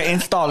look like an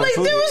installer. Like,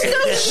 there was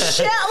no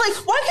shit.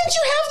 Like, why can't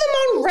you have them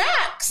on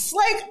racks?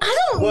 Like, I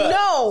don't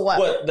know.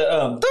 What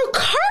the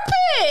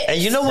carpet?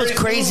 And you know what's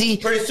crazy?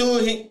 Pretty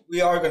soon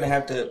we are gonna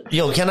have to.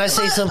 Yo, can I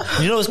say something?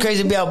 You know what's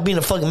crazy about being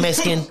a fucking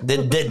Mexican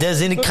that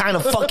does any kind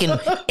of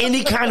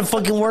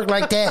fucking work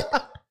like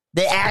that?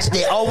 They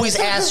always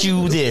ask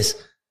you this.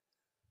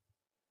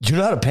 Do you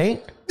know how to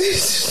paint?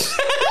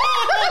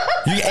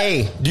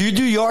 Hey, do you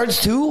do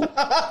yards too?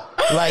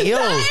 Like, yo,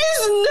 that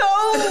is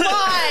no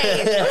lie.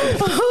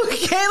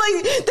 Okay,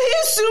 like, they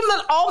assume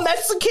that all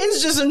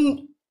Mexicans just,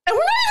 and we're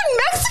not even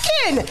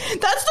Mexican.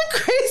 That's the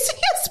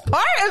craziest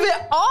part of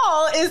it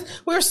all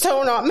is we're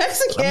so not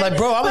Mexican. I'm like,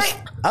 bro,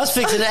 I was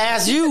fixing to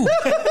ask you.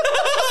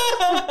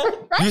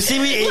 You see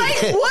me?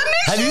 Like, what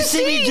makes have you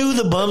seen me do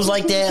the bums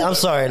like that? I'm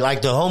sorry,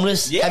 like the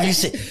homeless. Yeah. Have you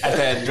seen?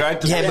 At the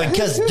drive-thru. Yeah,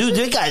 because dude,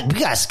 we got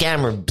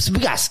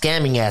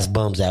scamming ass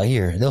bums out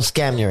here. They'll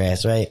scam your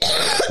ass, right?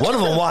 One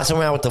of them walks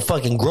around with the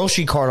fucking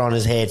grocery cart on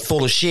his head,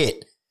 full of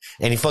shit,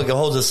 and he fucking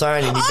holds a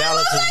sign and he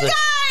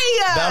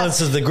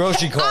balances the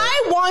grocery cart.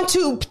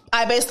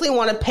 I basically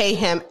want to pay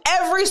him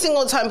every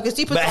single time because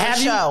he puts on a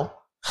show.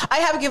 I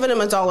have given him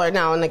 $1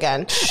 now and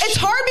again. It's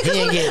hard because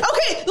when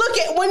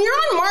you're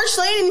on March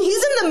Lane and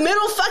he's in the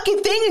middle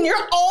fucking thing and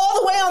you're all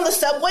the way on the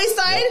subway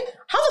side,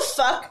 how the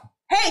fuck?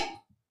 Hey,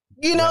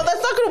 that's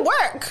not going to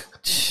work.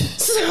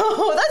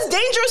 So that's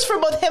dangerous for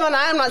both him and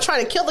I. I'm not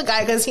trying to kill the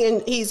guy because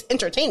he's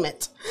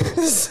entertainment.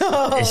 So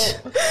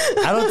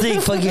I don't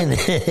think fucking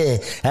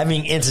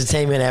having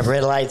entertainment at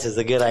red lights is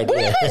a good idea. What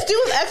do you guys do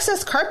with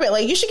excess carpet?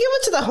 Like, you should give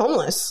it to the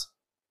homeless.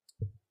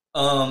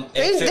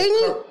 They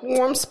need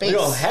warm space. We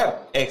don't have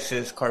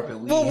excess carpet.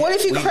 What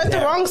if you cut the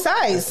wrong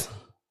size?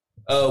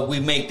 We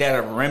make that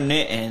a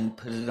remnant and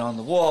put it on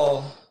the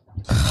wall.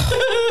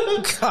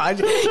 God,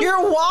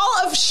 your wall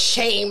of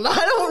shame. I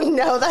don't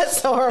know.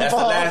 That's horrible.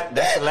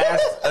 That's the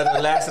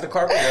last of the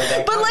carpet.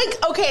 But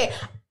like, okay,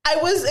 I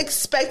was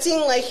expecting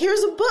like,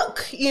 here's a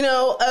book,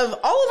 of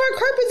all of our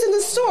carpets in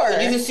the store.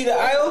 You didn't see the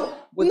aisle?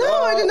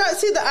 No, I did not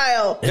see the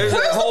aisle. Where's the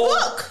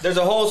book? There's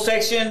a whole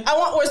section.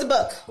 Where's the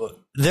book?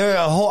 There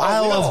are a whole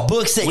aisle of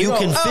books that you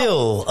can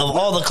fill of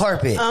all the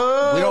carpet.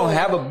 We don't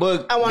have a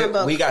book. I want a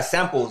book. We got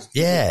samples.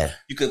 Yeah.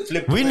 You could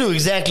flip. We knew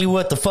exactly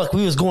what the fuck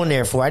we was going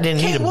there for. I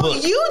didn't need a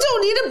book. You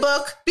don't need a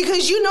book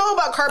because you know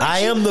about carpet. I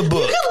am the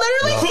book. You can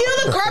literally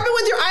feel the carpet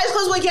with your eyes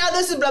closed. Like, yeah,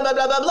 this is blah, blah,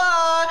 blah, blah,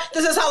 blah.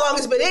 This is how long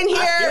it's been in here.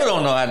 I still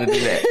don't know how to do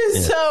that.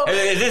 So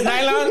is this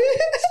nylon?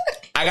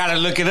 I gotta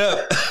look it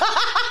up.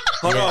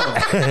 Hold on.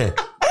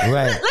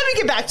 Right. Let me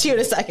get back to you in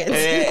a second.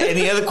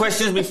 Any other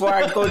questions before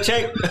I go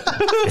check?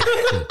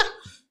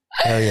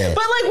 Hell yeah.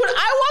 But like when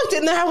I walked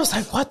in there, I was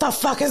like, what the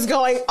fuck is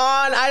going on?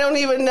 I don't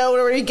even know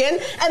where to begin.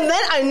 And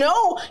then I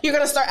know you're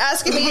going to start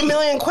asking me a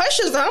million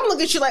questions. And I'm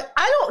looking at you like,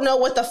 I don't know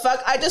what the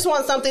fuck. I just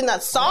want something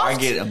that's soft. I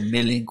get a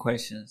million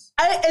questions.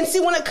 And see,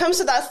 when it comes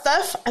to that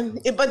stuff,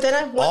 but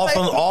then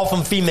all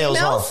from females.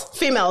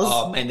 Females.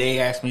 Oh man, they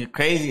ask me the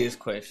craziest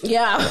questions.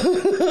 Yeah.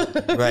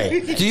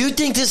 Right. Do you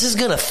think this is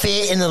going to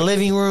fit in the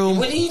living room?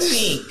 What do you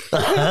think?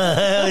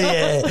 Hell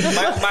yeah.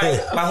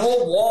 My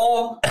whole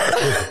wall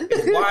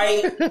is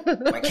white.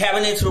 My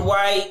cabinets are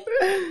white.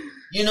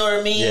 You know what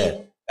I mean? Yeah.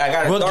 I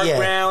got a dark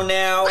brown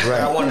now.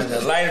 Right. I wanted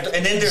a lighter.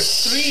 And then there's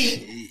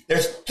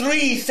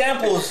three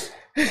samples.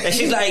 And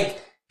she's like,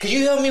 can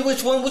you help me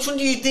which one? Which one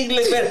do you think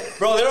looks better?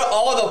 Bro, they're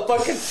all the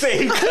fucking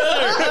same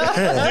color.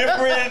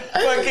 Different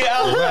fucking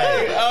outfit.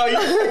 Right. Oh, you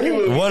fucking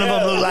with me. One of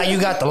them look like you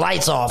got the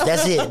lights off.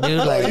 That's it,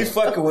 dude. Like, you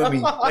fucking with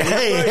me.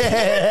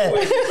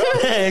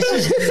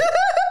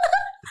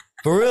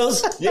 For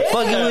reals? Yeah.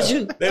 Fucking with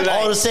you? Like,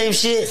 all the same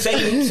shit?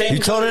 Same you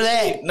told her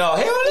that? No,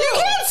 hell no. You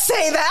can't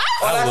say that.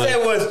 All I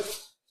said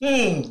was,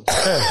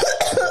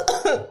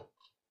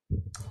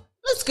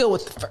 Let's go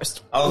with the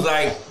first. I was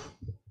like,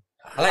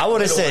 I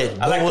would have said,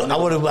 I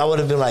would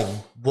have been like,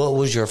 what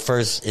was your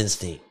first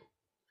instinct?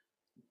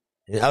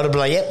 I would have been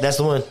like, yep, that's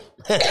the one.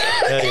 Hell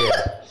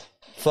yeah.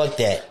 Fuck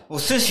that. Well,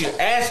 since you're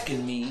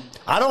asking me.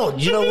 I don't,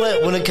 you know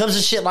what? When it comes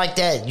to shit like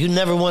that, you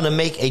never want to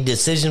make a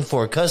decision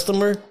for a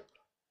customer.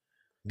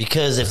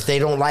 Because if they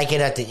don't like it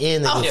at the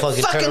end, they will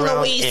fucking turn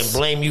around and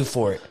blame you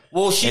for it.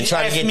 Well, she and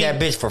try to get that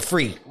bitch for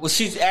free. Well,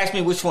 she asked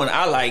me which one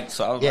I like,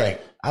 so I was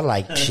like, I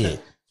like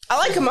shit. I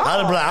like them all.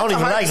 I don't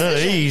even like none of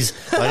these.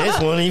 Like,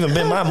 this one ain't even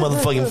been my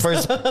motherfucking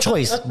first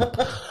choice.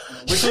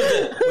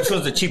 Which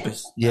one's the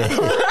cheapest? Yeah.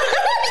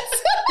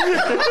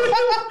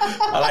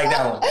 I like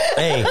that one.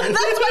 Hey, that's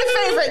my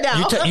favorite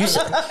now. You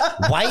said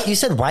white? You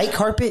said white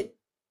carpet?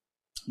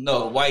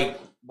 No, white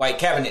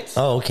cabinets.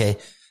 Oh, okay.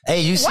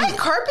 Hey, you see white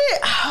carpet?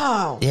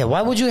 Oh. Yeah,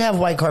 why would you have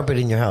white carpet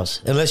in your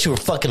house unless you were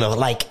fucking an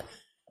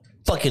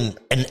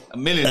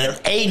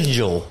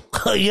angel?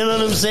 You know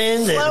what I'm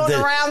saying?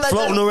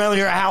 Floating around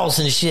your house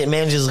and shit,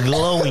 man, just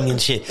glowing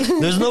and shit.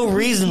 There's no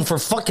reason for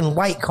fucking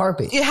white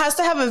carpet. It has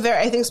to have a very,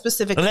 I think,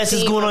 specific. Unless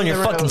it's going on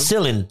your fucking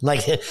ceiling.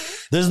 Like,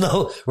 there's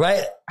no,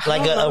 right?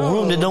 Like a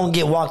room that don't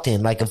get walked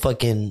in. Like a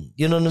fucking,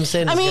 you know what I'm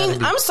saying? I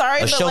mean, I'm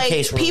sorry, but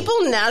like people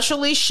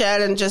naturally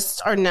shed and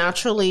just are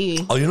naturally.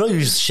 Oh, you know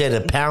you shed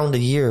a pound a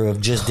year of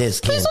just dead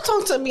skin. Please don't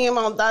talk to me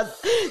about that.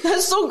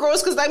 That's so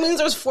gross because that means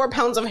there's 4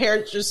 pounds of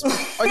hair just,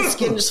 or the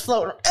skin just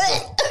floating.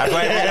 That's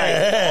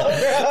why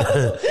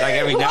like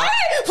every now.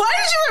 Why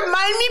did you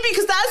remind me?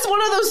 Because that's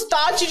one of those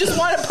thoughts you just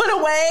want to put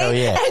away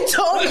and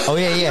don't. Oh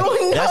yeah.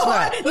 That's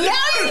not. Now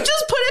you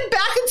just put it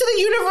back into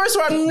the universe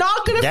where I'm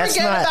not going to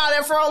forget about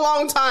it for a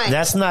long time.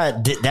 That's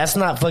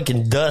not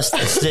fucking dust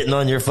sitting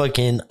on your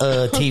fucking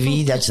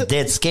TV. That's just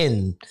dead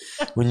skin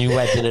when you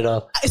wiping it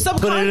off.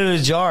 Put it in a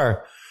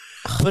jar.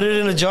 Put it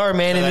in a jar,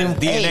 man, and then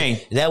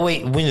DNA. That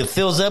way, when it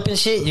fills up and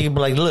shit, you can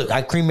be like, "Look,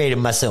 I cremated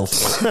myself.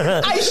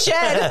 I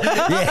shed.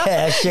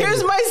 I shed.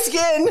 Here's my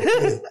skin.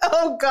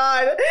 Oh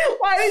God,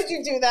 why did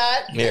you do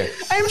that? Yeah.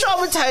 I am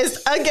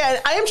traumatized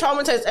again. I am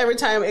traumatized every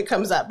time it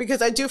comes up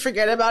because I do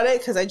forget about it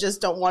because I just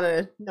don't want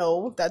to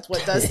know that's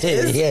what dust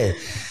is. Yeah.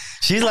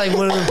 She's like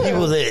one of them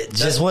people that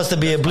just wants to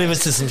be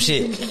oblivious to some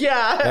shit.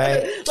 Yeah.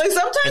 Right? Like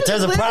sometimes if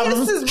there's a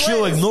problem,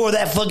 she'll ignore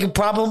that fucking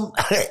problem.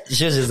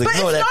 She'll just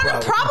ignore that problem. But it's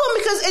not a problem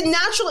because it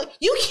naturally,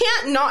 you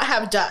can't not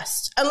have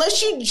dust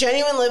unless you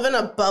genuinely live in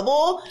a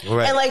bubble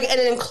and like in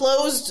an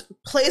enclosed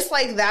place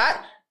like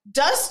that.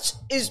 Dust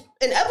is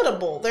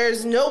inevitable.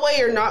 There's no way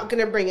you're not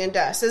going to bring in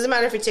dust. Doesn't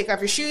matter if you take off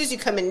your shoes, you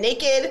come in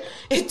naked.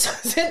 It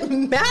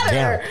doesn't matter.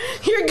 Yeah.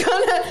 You're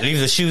gonna leave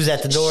the shoes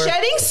at the door.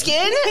 Shedding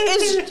skin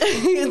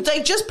is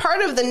like just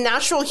part of the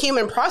natural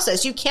human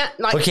process. You can't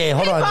like. Okay,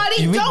 hold on. Body,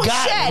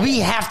 shed. We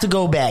have to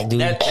go back, dude.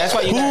 That's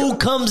why who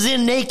comes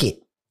in naked?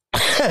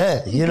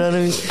 You know what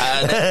I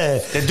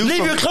mean?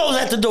 Leave your clothes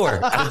at the door.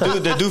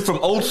 The dude from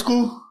Old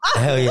School.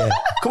 Hell yeah!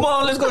 Come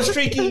on, let's go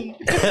streaking.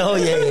 Hell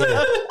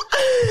yeah!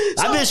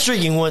 I've been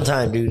streaking one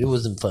time, dude. It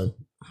wasn't fun.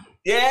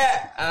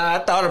 Yeah, I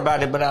thought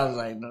about it, but I was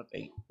like, no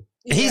thanks.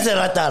 He said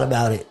I thought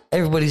about it.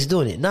 Everybody's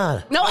doing it.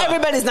 Nah. No,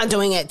 everybody's not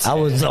doing it. I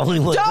was the only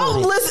one doing it.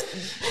 Don't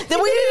listen.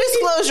 Then we need a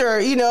disclosure.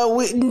 You know,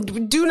 we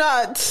do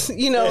not,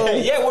 you know.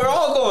 Yeah, we're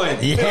all going.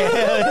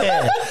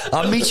 Yeah.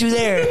 I'll meet you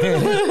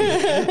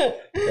there.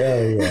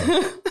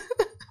 Yeah.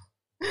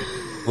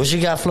 What you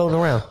got floating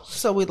around?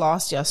 So we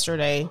lost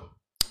yesterday.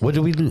 What did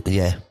we do?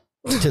 Yeah.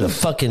 To the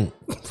fucking...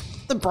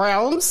 The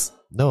Browns?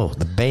 No,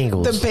 the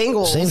Bengals. The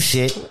Bengals. Same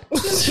shit.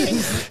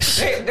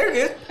 Hey, they're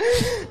good.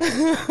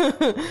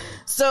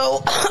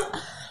 So,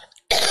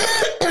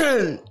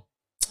 I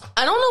don't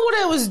know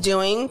what I was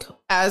doing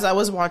as I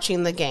was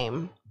watching the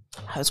game.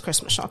 I was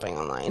Christmas shopping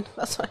online.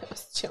 That's what I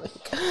was doing.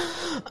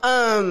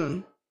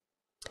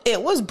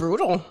 It was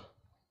brutal.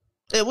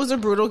 It was a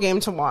brutal game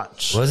to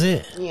watch. Was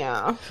it?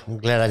 Yeah. I'm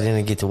glad I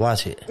didn't get to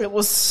watch it. It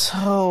was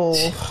so...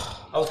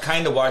 I was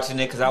kind of watching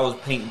it because I was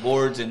painting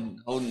boards and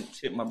holding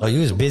shit in my Oh,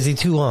 you was busy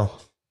too, huh?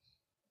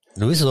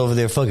 Luis is over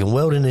there fucking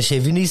welding and shit.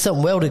 If you need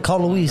something welded,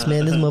 call Luis,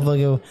 man. This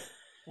motherfucker...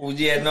 Well,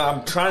 yeah, no,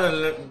 I'm trying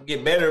to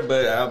get better,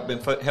 but I've been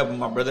helping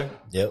my brother.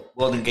 Yep.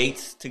 Welding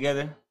gates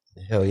together.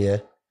 Hell yeah.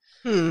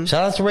 Shout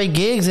out to Ray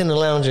Giggs and the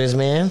Loungers,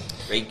 man.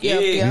 Ray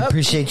Giggs. Yep. We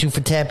appreciate you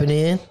for tapping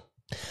in.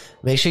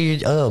 Make sure you...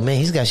 Oh, man,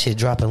 he's got shit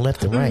dropping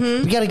left and right.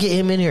 We got to get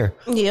him in here.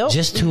 Yep.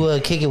 Just to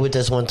kick it with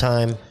us one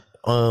time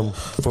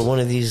for one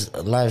of these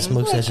live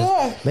smoke sessions.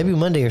 God. Maybe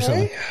Monday or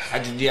something. I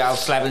was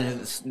slapping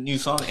his new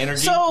song,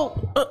 Energy.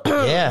 So,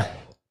 Yeah.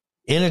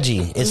 Energy.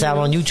 It's out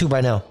on YouTube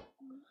right now.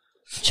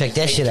 Check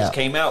that shit just out.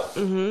 came out.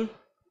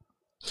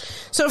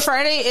 so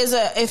Friday is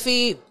a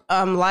iffy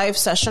live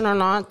session or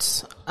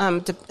not.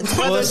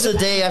 Well, it's the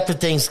day after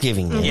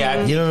Thanksgiving.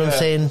 Yeah. You know what I'm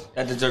saying?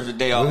 That deserves a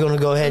day off. We're going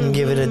to go ahead and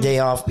give it a day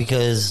off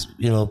because,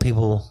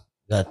 people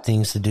got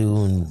things to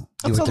do and be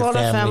It's with a their lot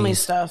of family families.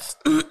 stuff,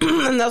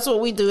 and that's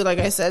what we do. Like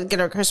I said, get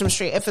our Christmas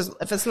tree if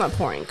it's not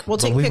pouring. We'll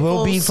take But we pickles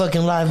will be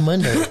fucking live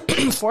Monday.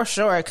 for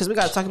sure because we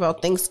got to talk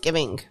about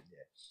Thanksgiving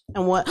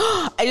and what.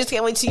 I just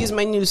can't wait to use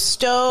my new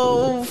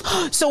stove.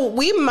 So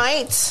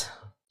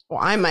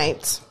I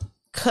might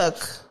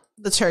cook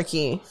the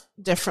turkey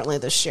differently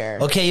this year.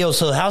 Okay, yo,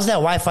 so how's that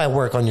Wi-Fi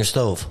work on your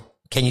stove?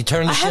 Can you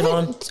turn the shit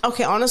on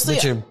Okay, honestly,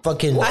 with your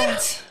fucking...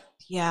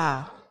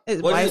 yeah.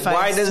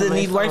 Why does it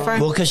need Wi-Fi?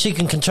 Well, because she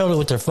can control it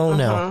with her phone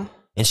now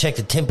and check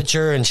the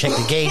temperature and check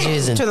the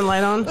gauges and Turn the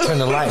light on. turn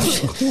the light.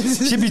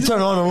 She'd be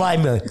turning on the light,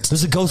 man.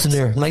 There's a ghost in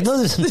there. I'm like, no,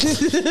 there's...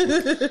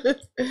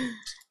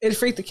 It'd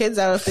freak the kids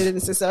out if they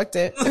didn't suspect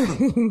it.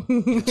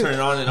 Turn it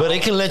on and But off.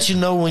 it can let you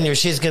know when your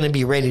shit's going to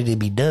be ready to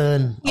be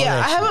done. all Yeah,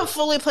 that I shit. haven't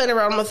fully played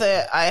around with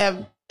it.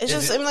 It's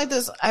just like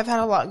this. I've had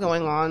a lot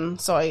going on,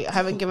 so I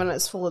haven't given it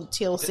its full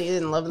TLC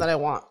and love that I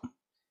want.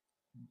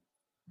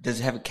 Does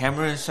it have a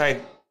camera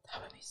inside?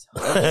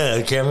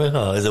 Camera?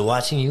 Oh, is it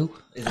watching you?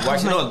 Is it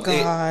watching? Oh my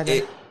God.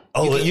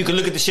 You can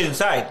look at the shit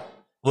inside.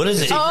 What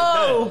is it?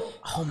 Oh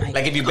my!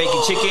 Like if you're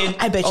baking chicken.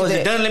 I bet you is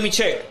they- it done? Let me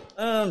check.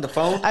 The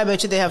phone. I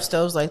bet you they have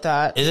stoves like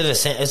that. Is it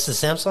it's a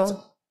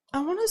Samsung? I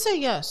want to say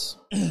yes.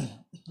 I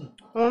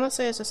want to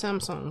say it's a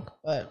Samsung,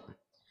 but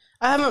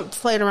I haven't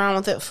played around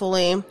with it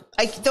fully.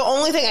 The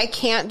only thing I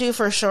can't do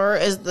for sure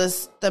is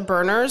the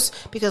burners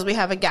because we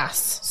have a gas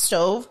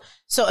stove.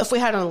 So if we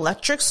had an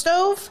electric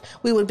stove,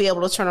 we would be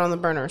able to turn on the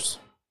burners.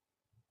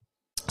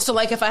 So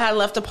like if I had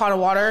left a pot of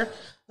water,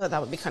 that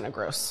would be kind of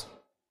gross.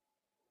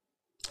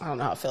 I don't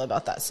know how I feel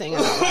about that saying it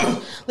out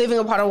loud. Leaving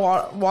a pot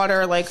of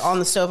water like on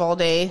the stove all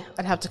day,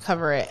 I'd have to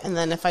cover it. And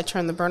then if I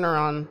turn the burner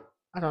on,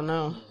 I don't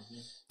know.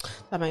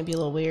 That might be a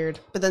little weird.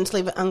 But then to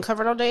leave it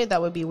uncovered all day,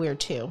 that would be weird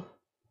too.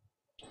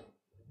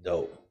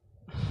 Dope.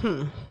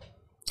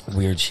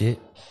 Weird shit.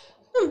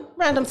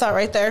 Random thought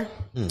right there.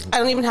 I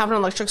don't even have an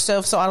electric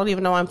stove, so I don't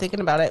even know why I'm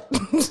thinking about it.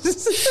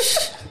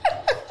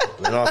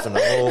 Went off in the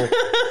hole.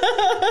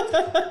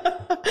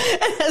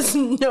 It has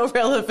no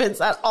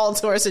relevance at all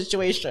to our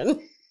situation.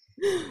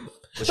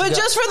 But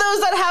just for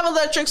those that have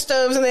electric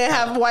stoves and they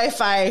have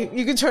Wi-Fi,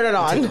 you can turn it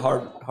on.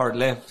 Hard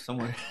left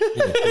somewhere.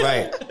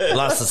 Right.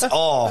 Lost us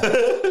all.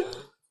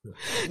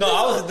 No,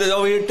 I was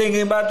over here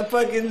thinking about the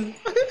fucking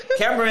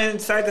camera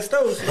inside the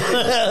stove.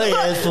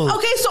 Yeah, it's cool.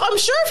 Okay, so I'm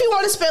sure if you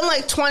want to spend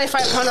like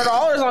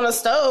 $2,500 on a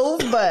stove,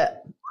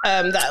 but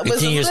that was a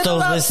think your little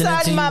stove's listening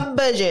outside to you? my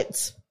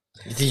budget.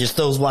 You think your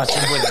stove's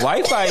watching? With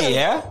Wi-Fi,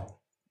 yeah.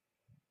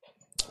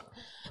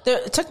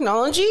 The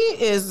technology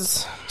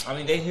is I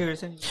mean, they hear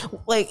us anyway.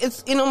 like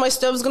it's my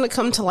stove's gonna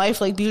come to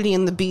life like Beauty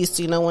and the Beast.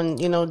 When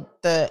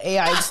the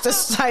AI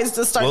decides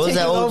to start taking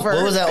over.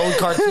 What was that old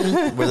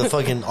cartoon where the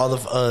fucking all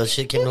the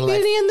shit came to life?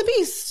 Beauty and the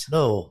Beast.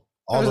 No,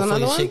 all There the was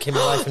fucking another shit one? came to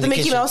life in The the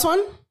Mickey kitchen. Mouse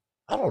one,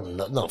 I don't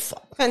know. No,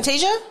 fuck.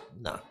 Fantasia.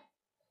 Nah. It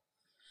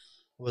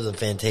wasn't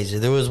Fantasia.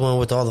 There was one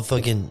with all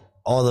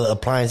the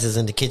appliances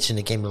in the kitchen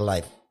that came to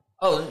life.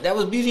 Oh, that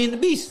was Beauty and the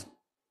Beast.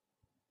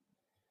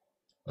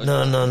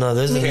 No.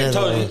 There's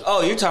another one.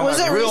 Oh, you're talking Was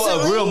about it a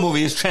recently? real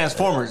movie. It's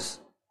Transformers.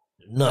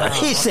 No,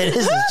 he said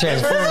this is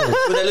Transformers.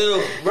 With that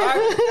little rock,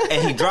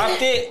 and he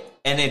dropped it,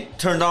 and it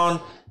turned on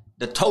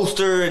the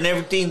toaster and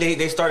everything.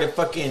 They started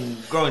fucking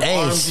growing Hey,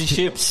 arms and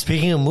shit.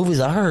 speaking of movies,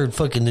 I heard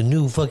fucking the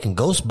new fucking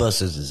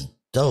Ghostbusters is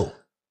dope.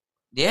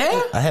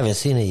 Yeah? I haven't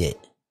seen it yet.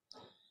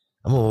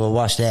 I'm gonna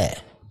watch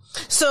that.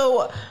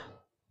 So,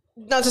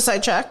 not to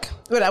sidetrack,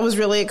 but I was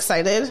really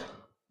excited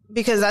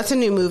because that's a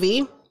new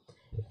movie.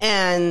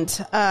 And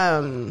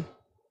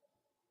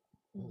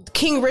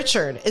King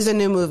Richard is a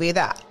new movie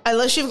that,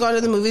 unless you've gone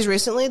to the movies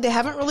recently, they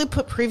haven't really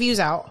put previews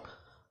out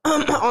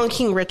on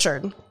King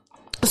Richard.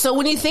 So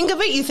when you think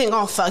of it, you think,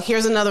 oh, fuck,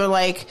 here's another,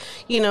 like,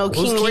 you know,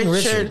 King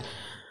Richard.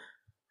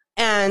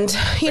 And,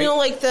 you know,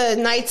 like the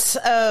Knights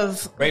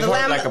of like a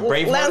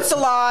Braveheart?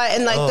 Lancelot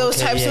and like those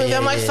types of movies.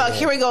 I'm like, fuck,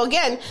 here we go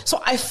again.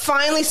 So I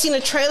finally seen a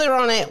trailer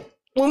on it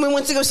when we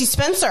went to go see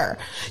Spencer.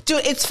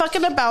 Dude, it's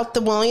fucking about the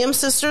Williams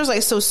sisters.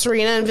 Like, so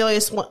Serena and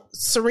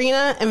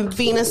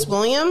Venus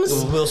Williams.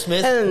 Will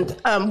Smith?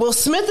 And Will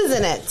Smith is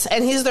in it.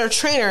 And he's their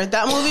trainer.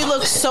 That movie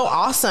looks so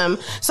awesome.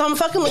 So I'm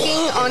fucking looking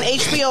on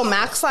HBO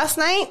Max last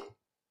night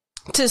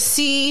to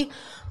see,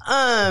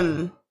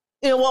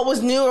 you know, what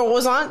was new or what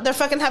was on. They're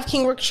fucking have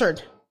King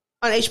Richard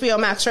on HBO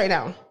Max right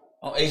now.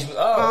 Oh, HBO.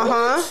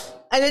 Oh.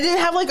 And it didn't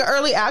have like an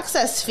early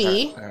access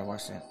fee. I gotta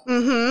watch that.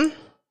 Mm-hmm.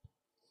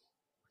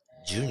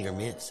 Junior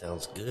Mint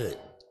sounds good.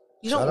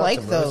 You don't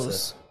like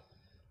those.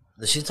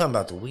 She's talking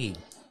about the weed,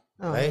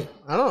 right?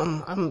 I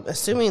don't. I'm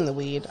assuming the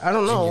weed. I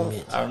don't know.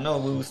 I don't know.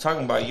 We was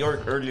talking about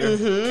York earlier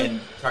and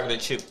chocolate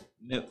chip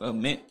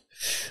mint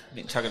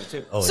chocolate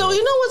chip. Oh, so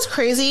you know what's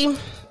crazy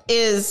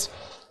is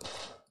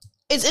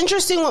it's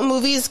interesting what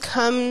movies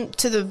come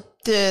to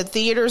the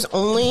theaters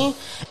only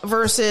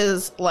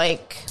versus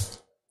like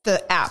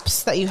the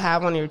apps that you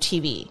have on your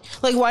TV.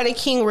 Like, why did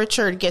King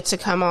Richard get to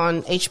come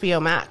on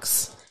HBO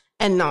Max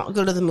and not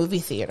go to the movie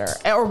theater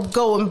or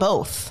go in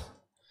both?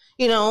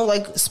 You know,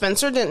 like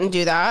Spencer didn't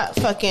do that.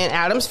 Fucking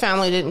Addams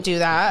Family didn't do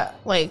that.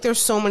 Like, there's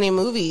so many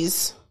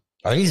movies.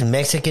 Are these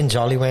Mexican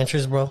Jolly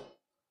Ranchers, bro?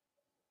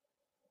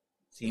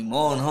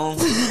 Simon, home.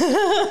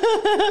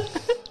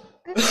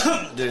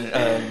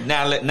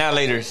 Now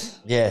laters.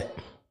 Yeah.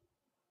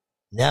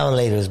 Now and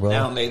laters, bro.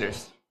 Now and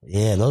laters.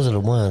 Yeah, those are the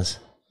ones.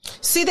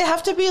 See, they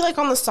have to be like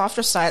on the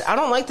softer side. I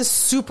don't like the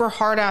super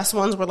hard ass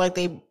ones where like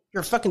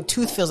your fucking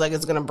tooth feels like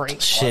it's gonna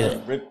break.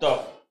 Shit. Ripped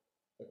off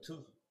a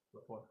tooth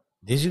before.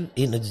 Did you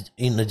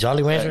eating the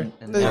Jolly Rancher?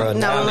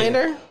 Now and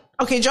later?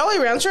 Okay, Jolly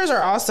Ranchers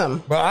are awesome.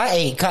 Bro, I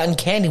ate cotton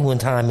candy one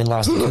time in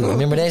Los Angeles.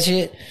 Remember that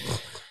shit?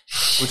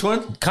 Which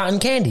one? Cotton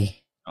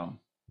candy. Oh.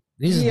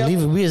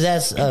 We was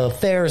at a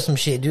fair or some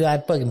shit, dude. I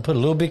fucking put a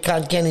little bit of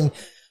cotton candy.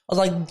 I was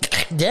like,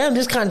 damn,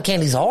 this cotton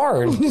candy's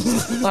hard.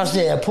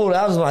 I pulled it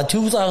out of my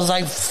tooth. I was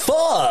like,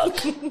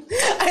 fuck.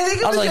 I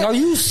was like, are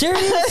you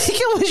serious? I think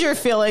it was your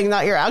feeling,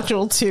 not your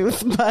actual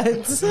tooth, but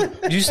it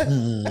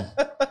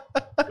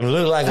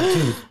looked like a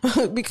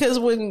tooth. Because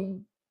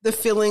when the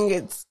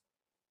feeling,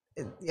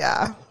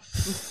 yeah.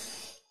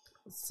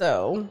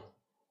 So.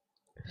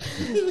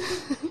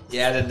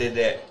 Yeah, I did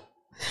that.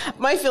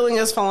 My feeling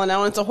has fallen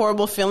out. It's a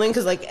horrible feeling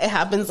because like it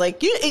happens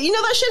like you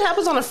know that shit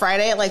happens on a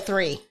Friday at like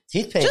 3.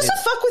 Teeth pain just to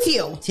fuck with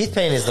you. Teeth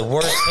pain is the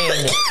worst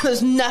pain.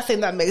 There's nothing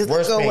that makes it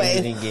go away.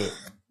 You didn't get.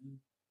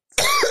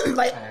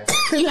 Like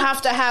you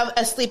have to have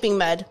a sleeping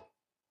med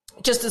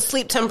just to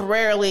sleep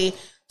temporarily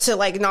to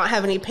like not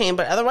have any pain.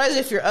 But otherwise,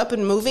 if you're up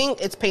and moving,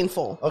 it's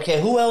painful.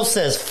 Okay, who else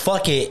says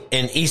fuck it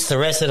and eats the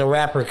rest of the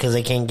wrapper because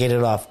they can't get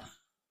it off?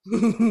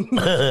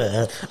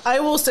 I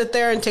will sit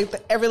there and take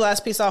every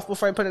last piece off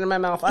before I put it in my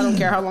mouth. I don't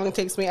care how long it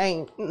takes me. I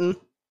ain't.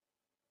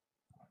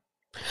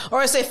 Or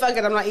I say fuck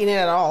it, I'm not eating it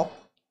at all.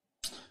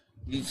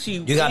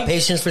 You got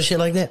patience for shit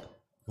like that?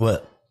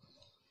 What?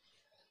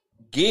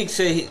 Gig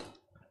said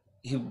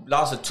he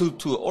lost a tooth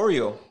to an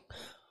Oreo.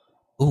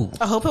 Ooh.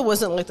 I hope it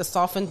wasn't like the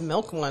softened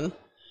milk one.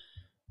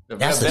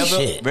 That's the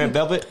shit. Red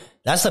velvet.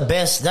 That's the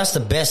best. That's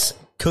the best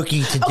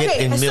cookie to dip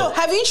in milk. So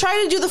have you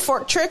tried to do the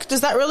fork trick?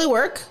 Does that really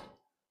work?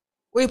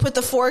 Where you put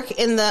the fork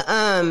in the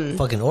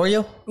fucking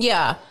Oreo?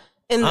 Yeah.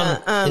 In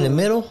the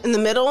middle? In the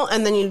middle,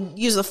 and then you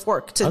use the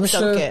fork to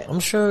dunk it. I'm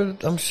sure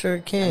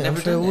it can. I'm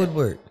sure it would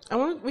work.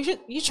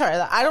 You try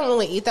that. I don't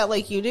really eat that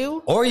like you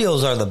do.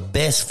 Oreos are the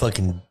best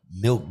fucking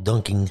milk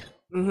dunking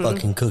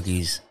fucking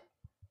cookies.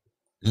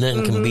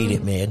 Nothing can beat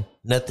it, man.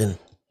 Nothing.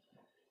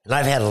 And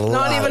I've had a lot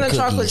Not even of a cookies.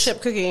 chocolate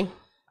chip cookie.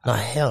 No,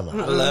 hell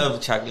no. I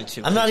love chocolate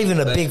chip. I'm not even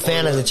a big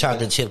fan of the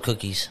chocolate chip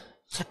cookies.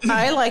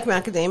 I like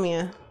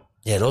macadamia.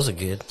 Yeah, those are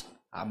good.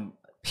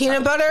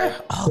 Peanut butter?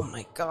 Oh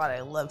my god,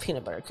 I love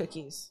peanut butter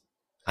cookies.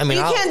 I mean,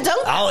 can't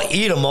dunk them. I'll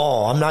eat them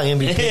all. I'm not gonna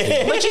be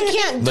picky. But you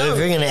can't But dunk. if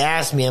you're gonna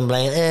ask me, I'm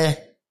like,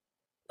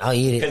 I'll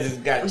eat it. Because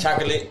it's got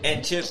chocolate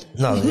and chips.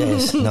 No,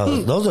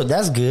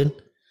 that's good.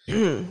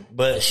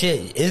 But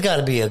shit, it's got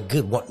to be a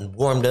good one,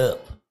 warmed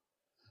up,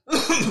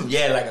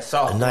 Yeah, like a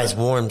soft. a nice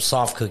warm,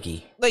 soft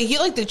cookie. Like you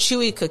like the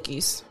chewy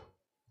cookies.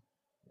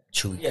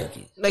 Chewy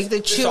cookie. Like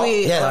the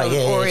chewy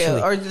Oreo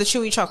chewy. or the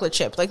chewy chocolate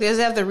chip. Like they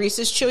have the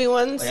Reese's chewy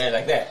ones. Yeah,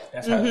 like that.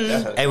 That's how.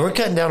 Hey, we're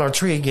cutting down our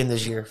tree again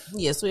this year.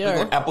 Yes, we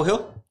are. Apple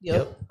Hill?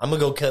 Yep. I'm gonna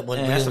go cut one.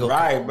 Man, that's a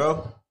ride,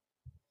 bro.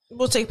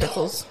 We'll take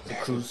pickles. The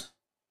cruise.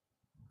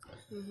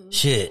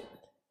 Shit.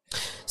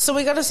 So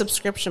we got a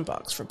subscription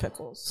box for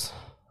pickles.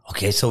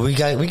 Okay, so we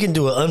can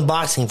do an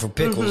unboxing for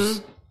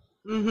pickles.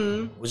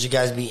 Would you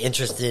guys be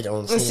interested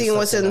on seeing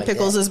what's in like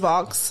Pickles'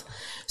 box?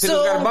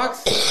 Pickles got a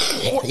box?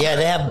 Yeah,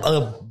 they have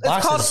boxes.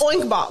 It's called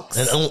Oink Box.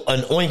 An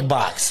Oink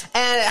Box.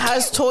 And it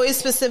has toys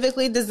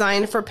specifically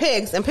designed for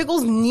pigs. And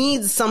Pickles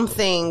needs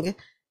something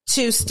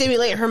to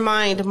stimulate her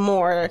mind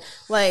more.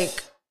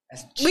 Like,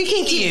 we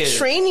can keep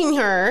training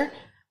her,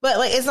 but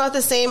like it's not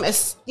the same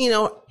as,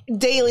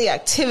 daily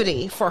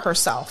activity for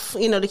herself,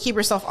 to keep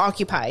herself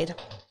occupied.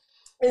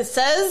 It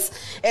says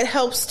it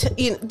helps to,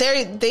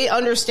 they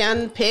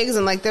understand pigs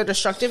and like their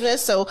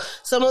destructiveness. So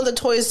some of the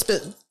toys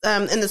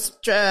in this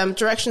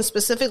direction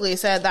specifically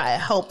said that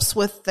it helps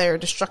with their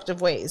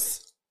destructive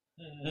ways.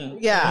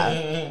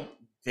 Yeah.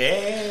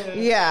 Damn.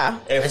 Yeah.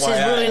 And she's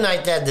really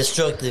not that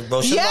destructive,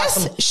 bro. She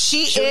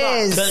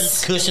is. Cutting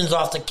cushions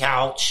off the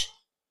couch.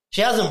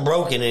 She hasn't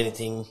broken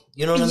anything.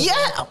 You know what I'm saying?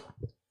 Yeah.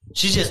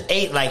 She just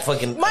ate like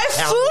fucking. My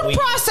food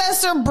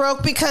processor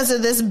broke because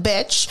of this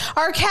bitch.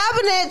 Our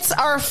cabinets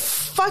are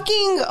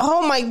fucking,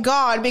 oh my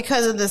God,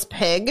 because of this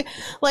pig.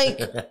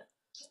 Like,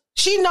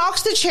 she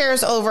knocks the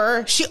chairs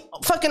over. She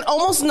fucking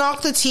almost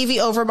knocked the TV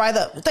over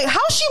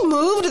how she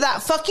moved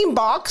that fucking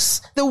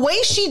box the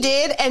way she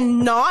did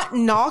and not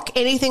knock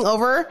anything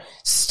over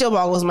still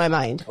boggles my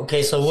mind.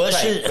 Okay, so what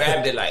she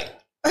grabbed it like.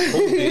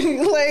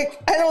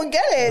 Like, I don't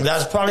get it.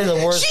 That's probably the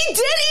worst. She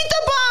did eat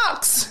the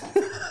box.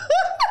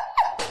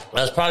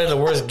 That's probably the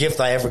worst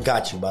gift I ever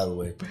got you, by the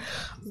way.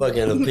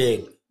 Fucking a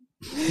pig.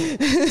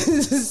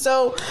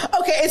 So,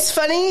 okay, it's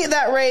funny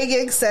that Ray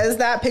Gig says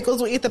that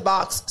Pickles will eat the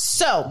box.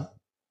 So,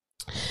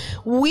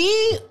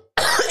 it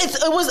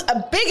was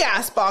a big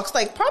ass box,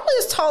 like probably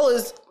as tall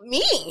as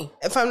me,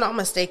 if I'm not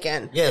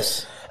mistaken.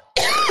 Yes.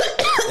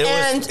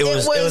 It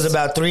was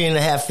about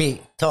 3.5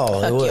 feet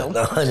tall. It was,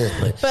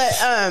 honestly.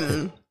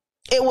 But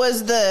it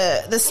was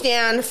the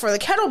stand for the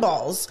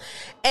kettlebells,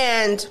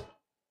 and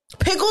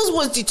Pickles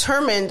was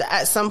determined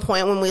at some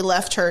point when we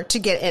left her to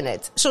get in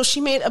it. So she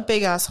made a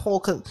big ass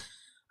hole. Cause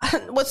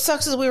what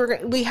sucks is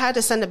we had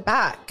to send it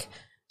back.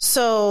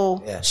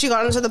 So she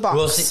got into the box.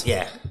 Well,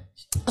 see,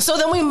 so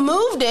then we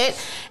moved it,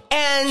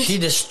 and she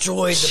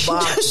destroyed the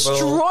box.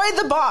 Destroyed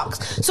the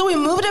box. So we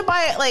moved it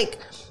by like.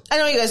 I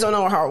know you guys don't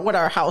know what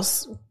our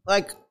house,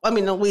 like, I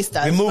mean, Luis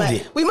does. We moved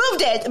it. We moved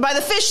it by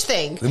the fish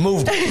thing. We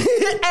moved it.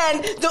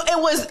 And it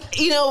was,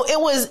 it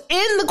was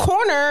in the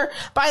corner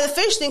by the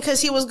fish thing because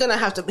he was going to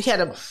have to, he had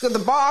to get the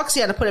box,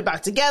 he had to put it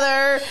back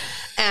together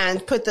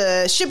and put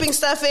the shipping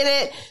stuff in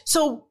it.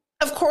 So,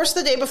 of course,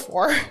 the day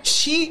before,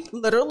 she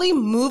literally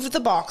moved the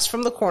box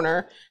from the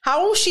corner.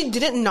 How she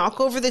didn't knock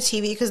over the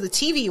TV because the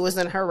TV was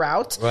in her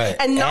route. Right.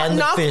 And not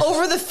knock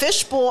over the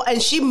fish bowl,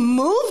 and she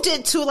moved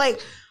it to like,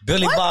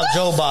 Billy Bob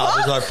Joe Bob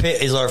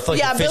is our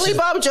fucking Billy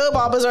Bob Joe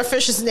Bob is our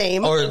fish's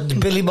name. Or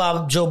Billy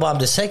Bob Joe Bob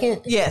the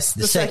second? Yes,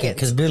 the second,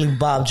 because Billy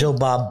Bob Joe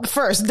Bob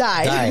first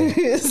died.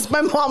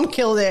 My mom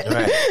killed it.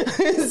 Right.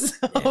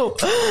 So,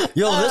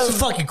 this is a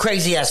fucking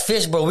crazy ass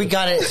fish, bro. We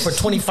got it for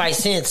 25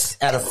 cents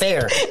at a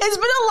fair. It's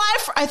been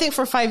alive I think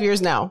for 5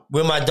 years now.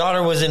 When my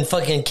daughter was in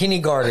fucking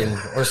kindergarten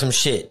or some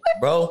shit,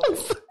 bro.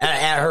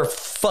 At her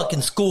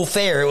fucking school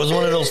fair. It was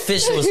one of those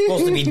fish that was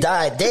supposed to be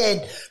dead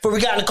before we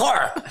got in the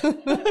car.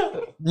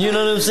 You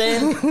know what I'm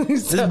saying?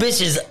 This bitch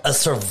is a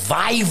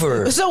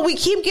survivor. So we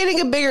keep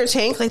getting a bigger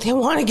tank. Like, they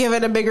want to give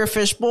it a bigger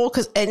fish bowl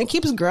and it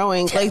keeps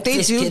growing. Like,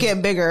 they do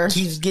get bigger.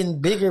 Keeps getting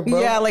bigger,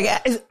 bro. Yeah, like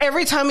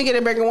every time we get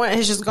a bigger one,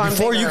 it's just gone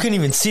Before bigger. You couldn't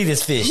even see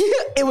this fish.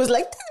 It was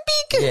like this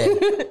big. Yeah.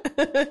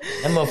 That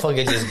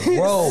motherfucker just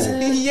grow.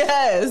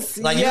 Yes.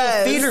 Like, you're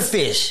a feeder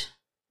fish.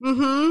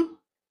 Mm-hmm.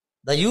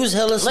 Like, you was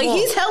hella small. Like,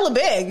 he's hella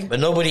big. But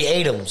nobody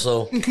ate him,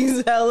 so.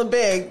 He's hella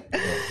big.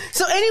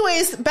 So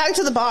anyways, back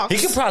to the box. He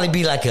could probably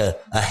be like a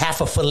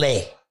half a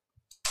fillet.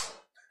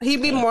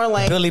 He'd be more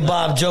like. Billy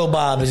Bob Joe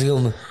Bob is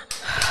going to.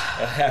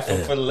 A half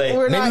a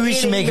fillet. Maybe we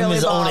should make him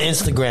his own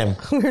Instagram.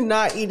 We're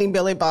not eating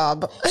Billy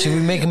Bob. Should we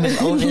make him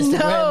his own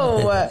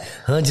Instagram?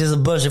 No. Just a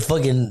bunch of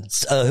fucking,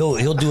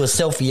 he'll do a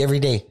selfie every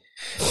day.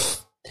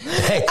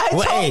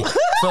 Hey,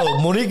 so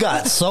Monique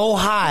got so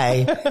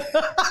high,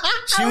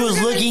 she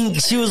was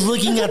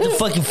looking at the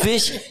fucking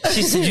fish.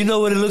 She said, "You know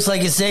what it looks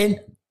like it's saying?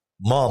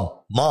 Mom,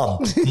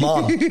 mom,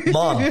 mom,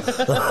 mom." I'm the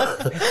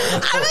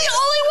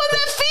only one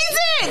that feeds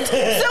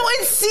it, so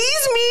it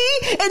sees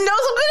me and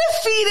knows I'm gonna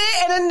feed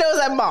it, and it knows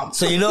I'm mom.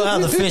 So you know how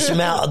the fish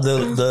mouth,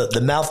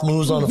 the mouth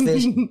moves on the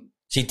fish.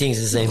 She thinks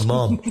it's saying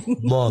 "mom,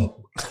 mom."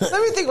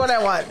 Let me think what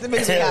I want. It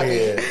makes me happy.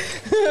 Yeah.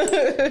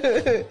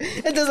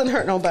 It doesn't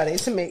hurt nobody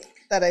to make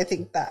that I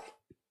think that.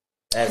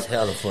 That's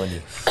hella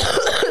funny.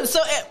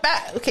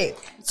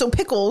 So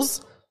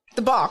Pickles,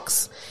 the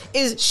box,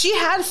 she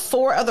had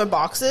 4 other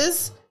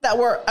boxes that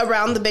were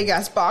around the big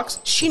ass box.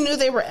 She knew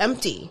they were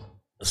empty.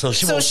 So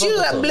she was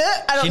like,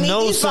 bleh, I don't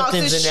need these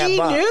boxes. She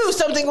knew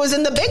something was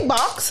in the big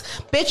box.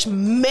 Bitch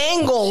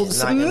mangled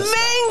the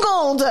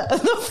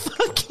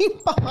fucking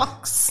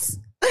box.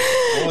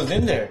 What was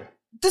in there?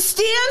 The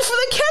stand for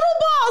the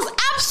kettlebells.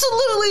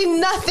 Absolutely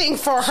nothing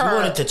for her. She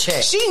wanted to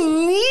check. She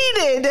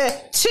needed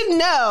to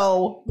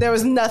know there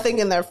was nothing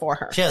in there for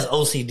her. She has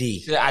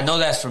OCD. I know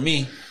that's for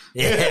me.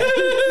 Yeah.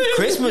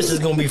 Christmas is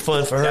going to be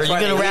fun for her. You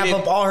going to wrap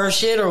up all her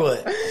shit or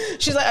what?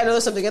 She's like, I know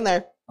there's something in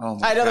there. Oh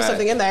I know there's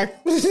something in there.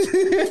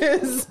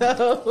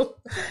 So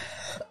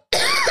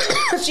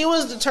she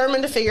was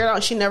determined to figure it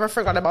out. She never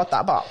forgot about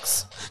that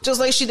box. Just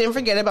like she didn't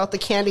forget about the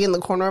candy in the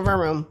corner of our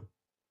room.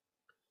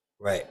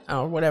 Right.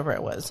 Or whatever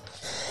it was.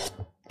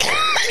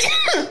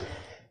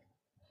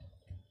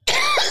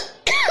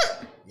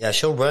 Yeah,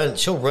 she'll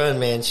run,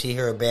 man. She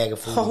hear a bag of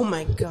food. Oh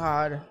my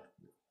God.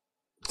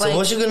 So Like,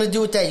 what you gonna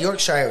do with that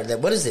Yorkshire?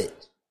 What is it?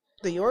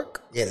 the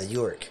York? Yeah, the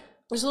York.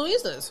 It's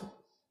Louisa's.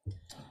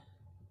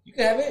 You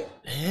can have it.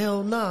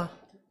 Hell nah.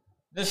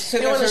 She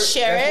said You want to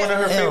share that's it? one of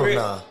her Hell favorite.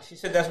 nah. She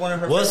said that's one of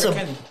her What's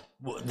favorite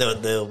the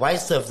candy. the white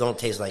stuff don't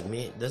taste like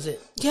mint, does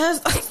it? Yes,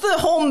 that's the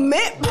whole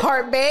mint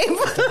part, babe.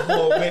 I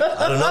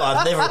don't know.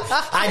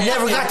 I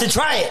never got to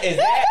try it. Is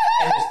that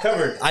and it's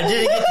covered? I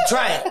didn't get to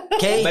try it.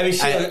 Okay,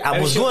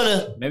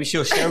 Maybe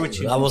she'll share with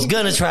you. I was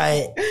gonna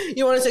try it.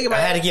 You want to take it I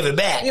back? had to give it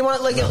back. You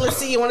want let's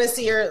see. You want to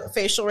see your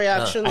facial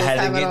reaction? I had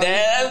Let's to have get it on.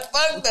 that. That's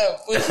fucked up.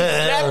 Was she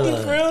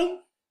snapping from?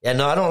 Yeah,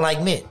 no, I don't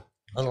like mint.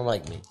 I don't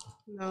like mint.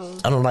 No,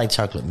 I don't like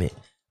chocolate mint.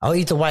 I'll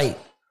eat the white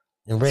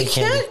and red you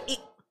candy. can't eat.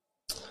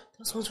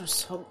 Those ones are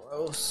so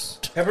gross.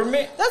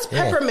 Peppermint? That's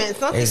peppermint.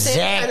 It's not the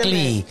same kind of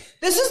mint.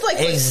 This is like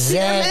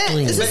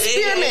Exactly. spearmint. This is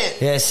spearmint.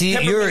 Yeah, see,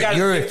 Peppermint got a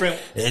you're different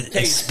taste.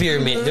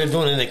 experiment. They're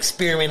doing an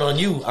experiment on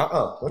you.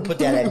 Don't put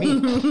that at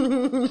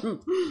me.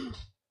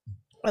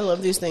 I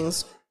love these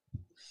things.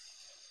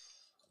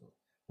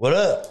 What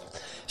up?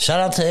 Shout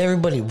out to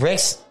everybody.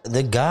 Rex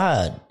the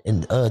God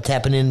and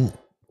tapping in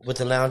with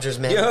the loungers,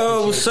 man.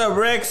 Yo, what's up,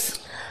 Rex?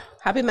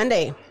 Happy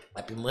Monday.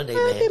 Happy Monday,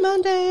 Happy man.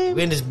 Monday.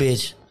 We in this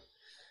bitch.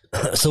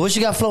 So what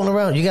you got floating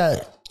around? You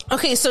got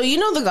Okay, so you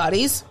know the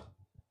Gottis,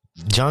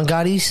 John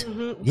Gotti's?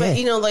 Yeah. but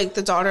you know, like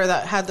the daughter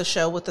that had the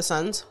show with the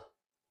sons,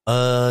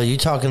 You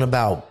talking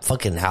about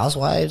fucking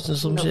housewives or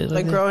some shit like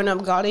like that? growing up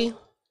Gotti.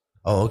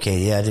 Oh, okay.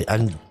 Yeah,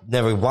 I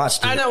never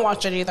watched it. I didn't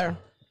watch it either,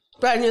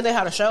 but I knew they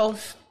had a show.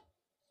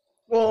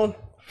 Well,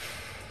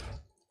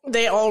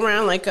 they all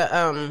ran like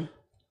a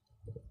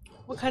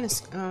what kind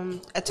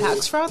of a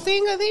tax fraud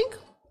thing? I think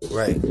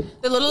Right.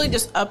 they literally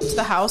just upped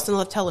the house and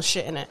let tell a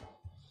shit in it,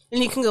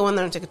 and you can go in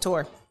there and take a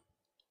tour.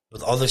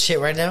 With all this shit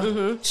right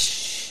now?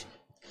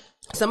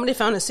 Somebody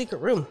found a secret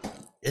room.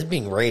 It's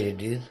being raided,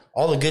 dude.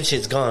 All the good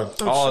shit's gone.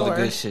 All the sure.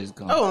 good shit's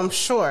gone. Oh, I'm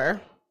sure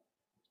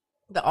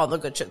that all the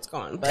good shit's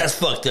gone. But That's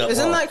fucked up.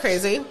 isn't Paul. that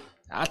crazy?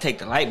 I'll take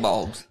the light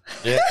bulbs.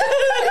 Yeah.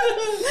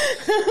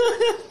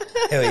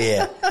 Hell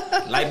yeah.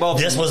 Light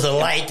bulbs. This was a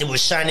light that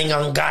was shining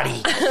on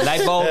Gotti.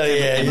 light bulbs Hell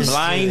yeah. and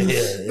blinds.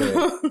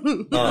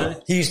 Yeah.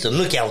 He used to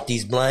look out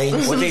these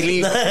blinds. What they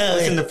leave?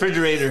 What's in the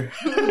refrigerator?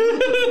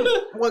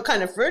 What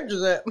kind of fridge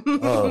is it?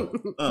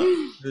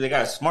 Do they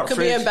got a smart Could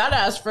fridge? be a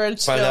badass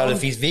fridge. Find still. out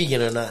if he's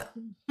vegan or not.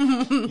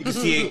 You can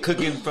see it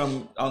cooking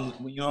from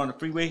when you're on the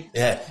freeway.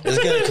 Yeah. It's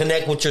going to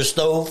connect with your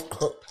stove.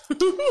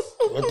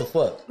 What the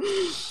fuck?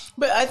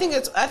 But I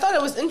thought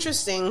it was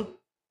interesting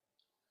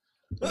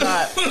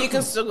that you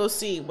can still go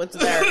see what's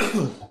there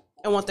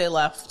and what they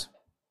left.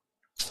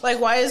 Like,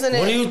 why isn't it?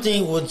 What do you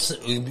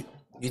think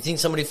you think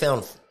somebody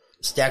found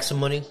stacks of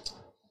money?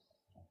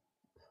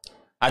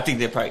 I think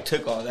they probably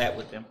took all that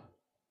with them.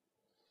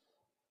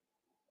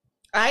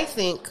 I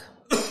think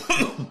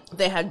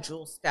they had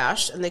jewels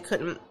stashed and they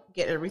couldn't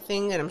get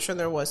everything, and I'm sure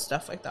there was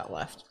stuff like that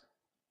left.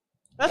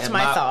 That's And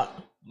my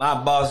thought. My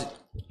boss,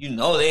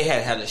 they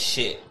had a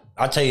shit.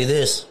 I'll tell you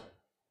this.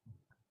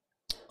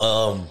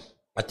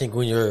 I think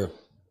when you're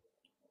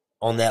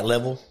on that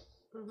level,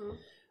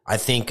 I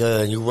think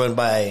you run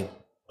by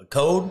a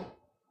code.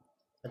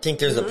 I think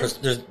there's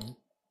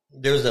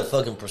there's a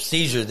fucking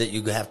procedure that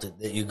you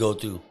go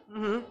through.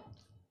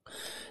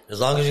 As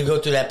long as you go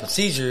through that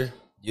procedure,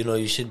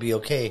 you should be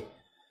okay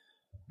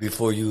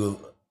before you.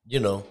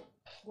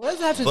 What does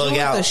that have to do bug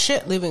with out. the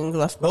shit leaving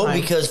left behind?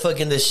 Oh, because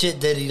fucking the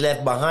shit that he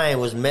left behind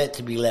was meant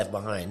to be left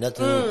behind.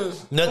 Nothing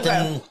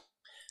Okay.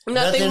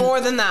 Nothing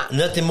more than that.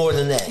 Nothing more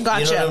than that.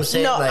 Gotcha. You know what I'm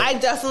saying? No, Like, I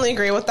definitely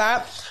agree with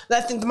that.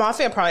 I think the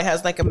mafia probably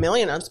has like a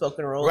million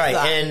unspoken rules. Right,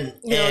 that,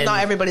 and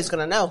not everybody's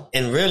gonna know.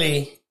 and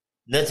really,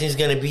 nothing's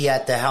gonna be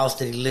at the house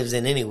that he lives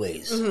in,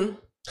 anyways.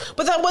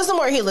 But that wasn't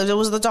where he lived. It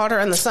was the daughter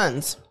and the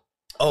sons.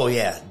 Oh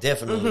yeah,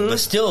 definitely. But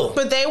still,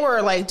 But they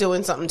were like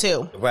doing something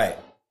too. right?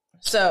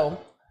 So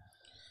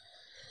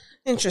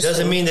interesting.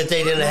 Doesn't mean that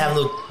they didn't have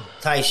no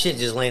tight shit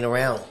just laying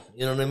around.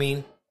 You know what I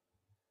mean?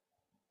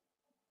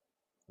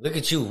 Look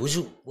at you. What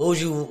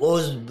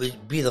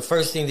would be the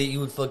first thing that you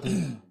would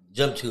fucking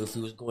jump to if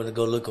you was going to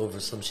go look over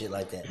some shit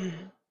like that?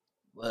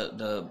 What,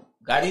 the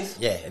Gottis?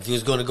 Yeah, if you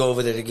was going to go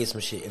over there to get some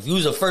shit. If you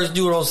was the first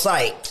dude on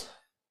site,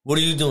 what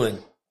are you doing?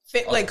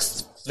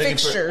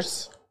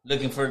 Fixtures.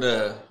 Looking for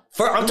the.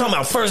 I'm talking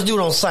about first dude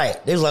on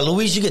site. They was like,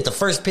 Luis, you get the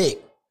first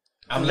pick.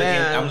 I'm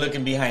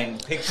looking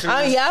behind pictures.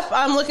 Yep,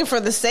 I'm looking for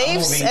the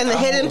safes and the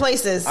hidden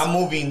places. I'm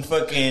moving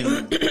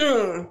fucking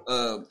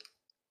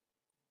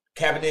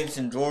cabinets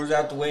and drawers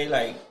out the way,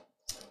 like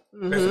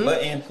press a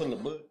button, pull a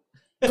book.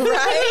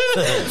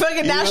 Right?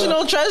 Fucking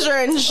national treasure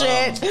and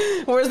shit.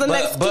 Where's the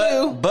next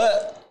clue?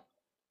 But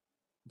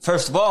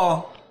first of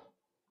all,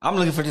 I'm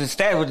looking for the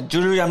stash with the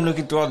jewelry. I'm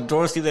looking through all the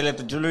drawers. See, they left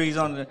the jewelries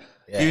on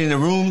in the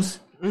rooms.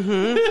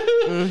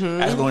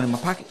 That's going in my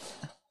pocket.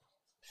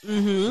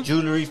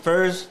 Jewelry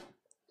first.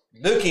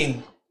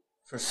 Looking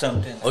for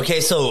something. Okay,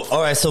 so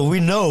all right, so we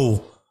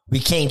know We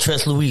can't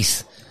trust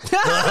Luis.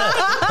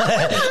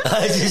 I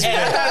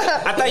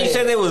thought you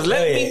said they was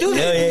letting me do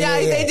this. Yeah,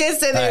 they did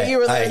say that you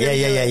were letting them do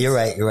Yeah, it. you're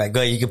right. Go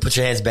ahead. You can put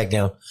your hands back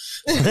down.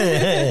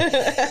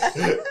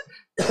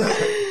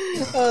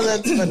 Oh,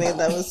 that's funny.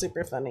 That was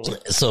super funny.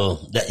 So,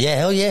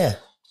 hell yeah.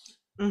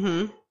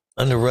 Mm-hmm.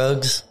 Under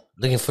rugs,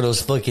 looking for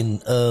those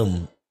fucking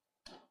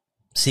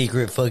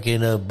secret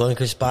fucking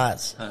bunker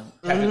spots.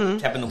 Tapping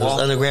the Those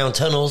wall. underground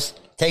tunnels.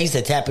 Taste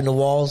that tapping the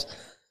walls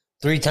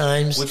 3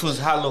 times. Which was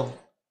hollow.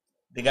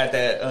 They got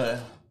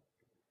that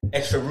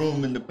extra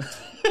room in the...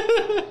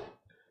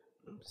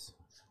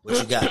 What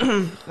you got?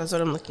 That's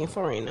what I'm looking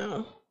for right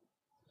now.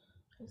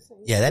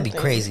 Yeah, that'd be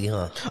crazy,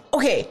 huh?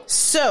 Okay,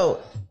 so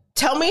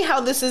tell me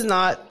how this is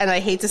not, and I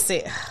hate to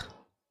say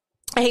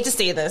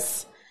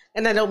this,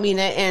 and I don't mean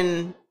it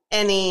in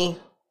any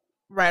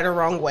right or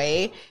wrong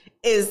way,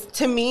 is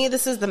to me,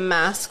 this is the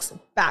masks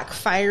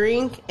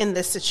backfiring in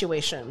this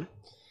situation.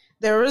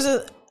 There was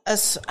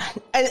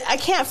I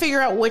can't figure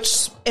out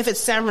if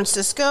it's San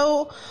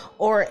Francisco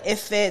or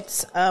if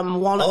it's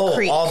Walnut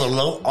Creek. all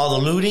the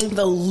looting?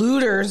 The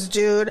looters,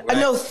 dude. Right.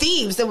 No,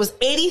 thieves. There was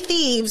 80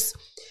 thieves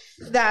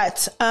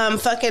that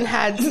fucking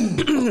had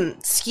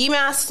ski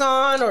masks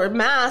on or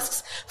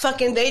masks.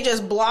 Fucking, they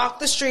just blocked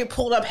the street,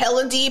 pulled up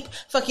hella deep,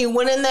 fucking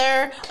went in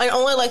there, and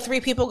only like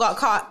 3 people got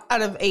caught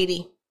out of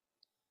 80.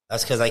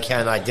 That's because I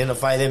can't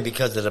identify them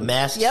because of the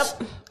masks?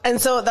 Yep.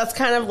 And so that's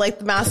kind of like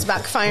the mask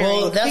backfiring.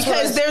 Well, that's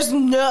because there's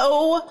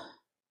no,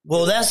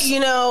 Well, that's... you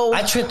know...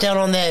 I tripped out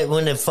on that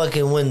when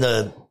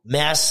the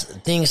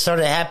mask thing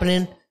started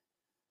happening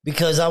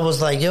because I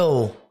was like,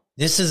 yo,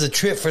 this is a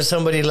trip for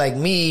somebody like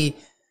me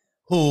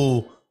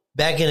who,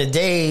 back in the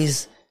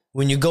days,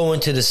 when you go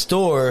into the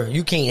store,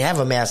 you can't have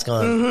a mask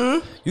on.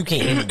 Mm-hmm. You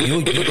can't.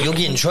 You'll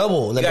get in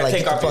trouble. You gotta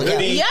take off your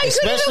hoodie. Yeah, you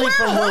especially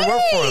couldn't even from where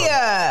we're from.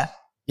 Yeah.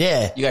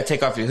 Yeah, You gotta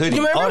take off your hoodie.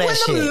 You remember all that when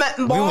shit.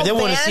 the ball They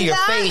want to see your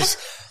banned that? face.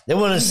 They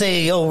want to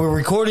say, yo, we're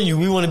recording you.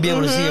 We want to be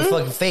able to see your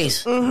fucking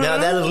face. Now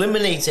that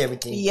eliminates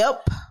everything.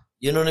 Yep.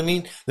 You know what I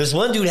mean? This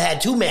one dude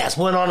had 2 masks,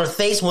 one on his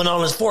face, one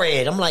on his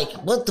forehead. I'm like,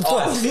 what the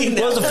fuck? What's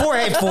the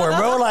forehead for,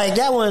 bro? Like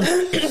that one.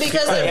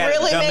 Because it had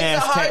really makes dumbass it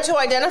hard to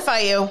identify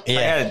you. I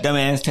had a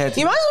dumbass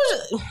tattoo. You might as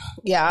well just...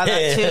 Yeah,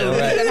 that too.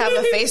 Right. You can have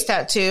a face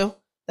tattoo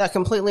that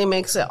completely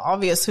makes it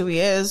obvious who he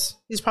is.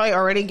 He's probably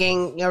already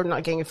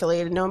not gang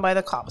affiliated, known by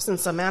the cops in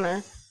some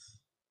manner.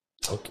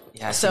 Okay.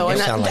 Yeah, So, and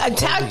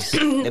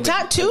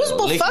tattoos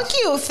will fuck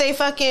you if they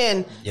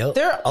fucking... Yep.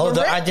 Their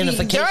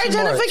identification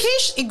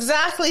marks.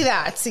 Exactly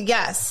that. So,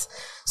 yes.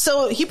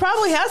 So he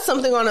probably has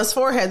something on his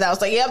forehead that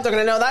was like, yep, they're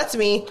going to know that's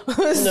me.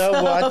 No,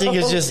 well, I think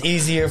it's just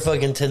easier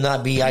fucking to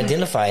not be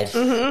identified.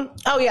 Mm-hmm.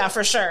 Oh, yeah,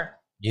 for sure.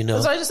 You know?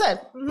 That's what I just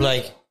said. Mm-hmm.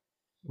 Like,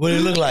 what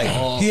did it look like?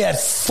 He had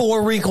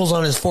 4 wrinkles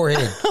on his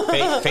forehead.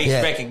 Face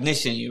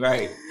recognition, you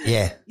right.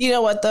 Yeah. You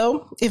know what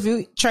though? If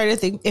you try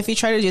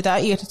to do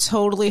that, you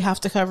totally have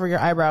to cover your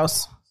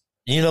eyebrows.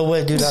 You know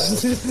what, dude? You have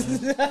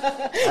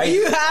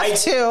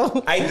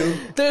to. I do.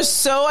 They're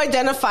so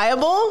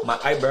identifiable. My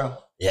eyebrow.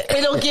 Yeah.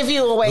 It'll give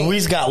you away.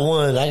 Luis got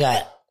one. I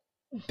got...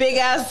 Big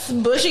ass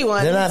bushy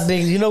ones. They're not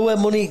big. You know what,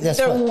 Monique? That's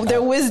They're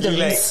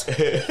wisdoms.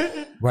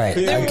 right.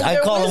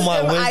 I call them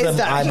my wisdom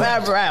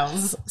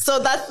eyebrows. So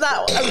that's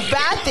not a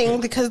bad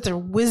thing because they're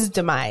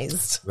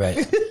wisdomized. Right.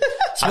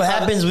 So what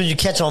happens when you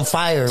catch on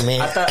fire,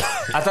 man? I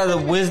thought the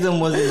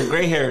wisdom was in the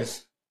gray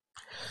hairs.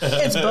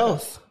 It's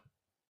both.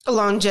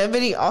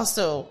 Longevity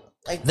also,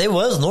 like, They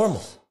was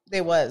normal.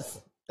 they were.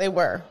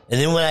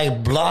 And then when I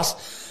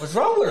lost, What's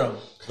wrong with them?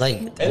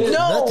 like,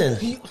 No.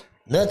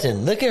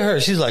 nothing. Look at her.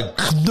 She's like,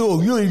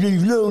 no, you ain't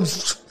even know.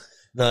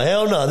 No,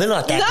 hell no. They're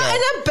not that Not bad.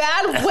 in a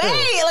bad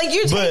way. Like,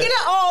 you're taking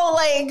it all,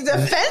 like,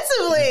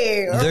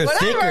 defensively or They're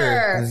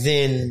whatever.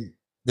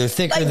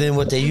 thicker than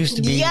what they used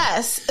to be.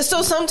 Yes.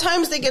 So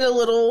sometimes they get a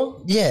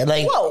little... Yeah,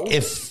 like Whoa.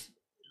 if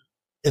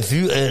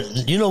you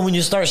you know when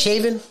you start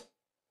shaving,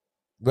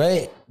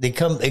 right? It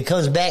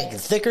comes back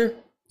thicker.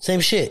 Same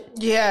shit.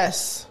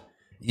 Yes.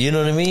 You know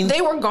what I mean?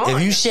 They were gone.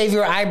 If you shave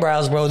your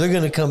eyebrows, bro, they're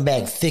gonna come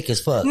back thick as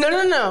fuck.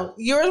 No.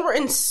 Yours were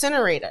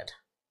incinerated.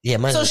 Yeah,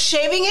 mine. So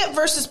shaving it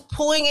versus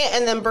pulling it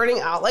and then burning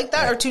out like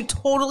that are 2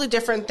 totally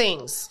different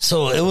things.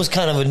 So it was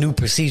kind of a new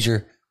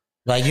procedure.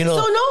 Like, you know,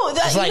 So no,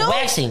 it's like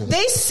waxing.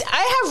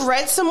 I have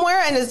read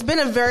somewhere, and it's been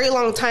a very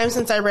long time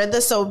since I read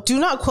this, so do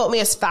not quote me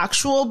as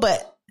factual,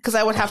 but because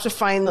I would have to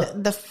find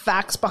the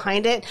facts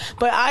behind it.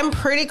 But I'm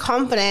pretty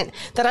confident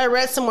that I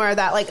read somewhere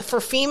that, like,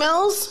 for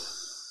females,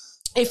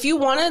 if you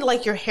wanted,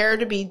 like, your hair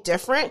to be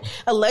different,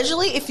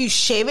 allegedly, if you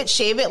shave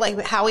it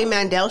like Howie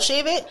Mandel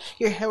shave it,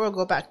 your hair will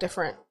go back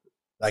different.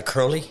 Like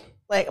curly.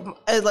 Like,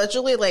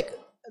 allegedly, like,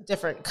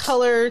 different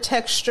color,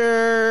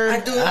 texture.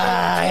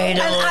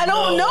 I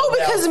don't know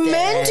because about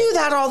men that. do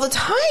that all the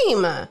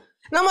time.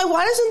 And I'm like,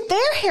 why doesn't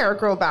their hair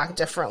grow back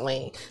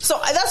differently? So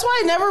that's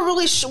why I never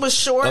really was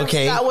sure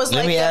Okay, that was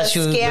like a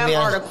scam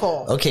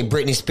article. Okay,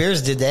 Britney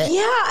Spears did that.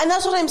 Yeah, and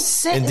that's what I'm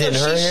saying. And did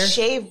her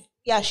hair?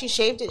 Yeah, she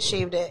shaved it.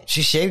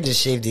 She shaved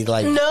it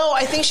like. No,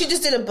 I think she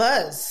just did a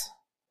buzz.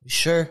 You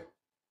sure?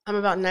 I'm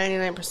about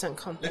 99%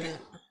 confident.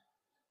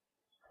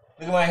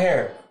 Look at my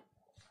hair.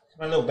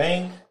 My little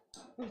bang.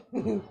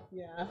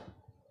 Yeah.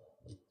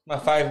 My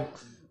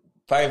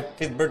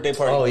fifth birthday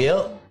party. Oh,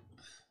 yep.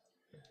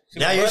 See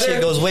Now my your brother?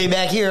 shit goes way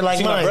back here like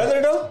See mine. my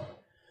brother though?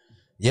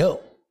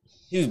 Yep.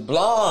 He was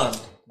blonde.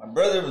 My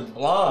brother was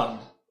blonde.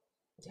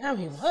 Damn,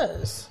 he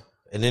was.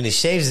 And then he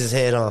shaves his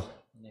head off.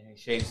 And then he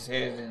shaved his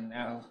head and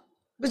now.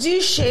 But do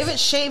you shave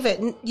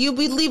it? You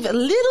would leave a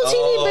little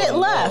teeny bit no.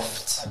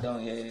 left. I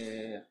don't.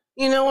 Yeah.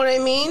 You know what I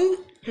mean?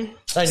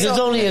 Like, there's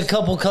only a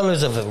couple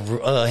colors of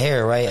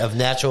hair, right? Of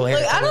natural hair.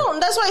 Like, I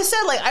don't. That's why I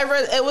said. Like, I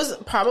read it was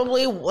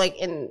probably like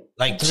in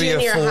Like 3 or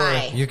junior 4.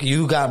 high.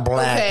 You got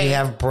black. Okay. You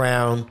have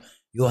brown.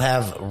 You'll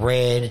have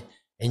red,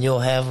 and you'll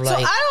have So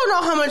like. I don't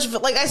know how much.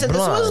 Like I said,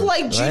 blonde, this was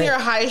like junior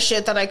right? high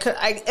shit that I could.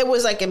 It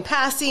was like in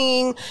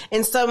passing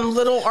in some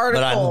little But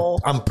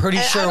article. I'm pretty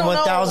And I sure don't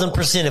know.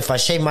 1,000%. If I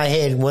shave my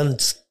head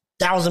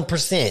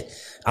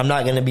 1,000%, I'm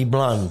not gonna be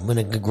blonde when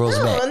it grows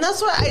No, back. and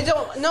that's why I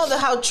don't know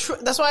how true.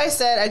 That's why I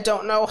said I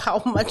don't know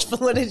how much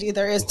validity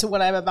there is to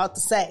what I'm about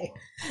to say.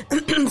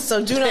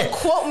 So do not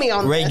quote me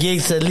on Ray this.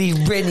 Giggs said, "Leave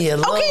Britney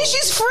alone." Okay,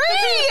 she's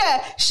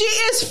free. She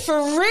is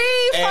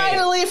free Hey,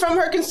 finally from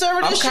her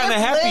conservatorship. I'm kind of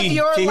happy Live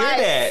your to life.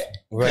 hear that.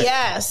 Right.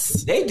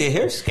 Yes, They did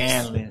her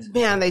scandalous.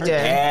 man, they did.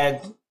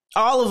 Dad.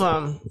 All of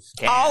them.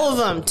 All of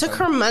them took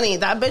her money.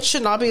 That bitch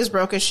should not be as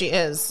broke as she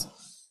is.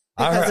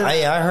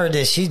 I heard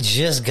that she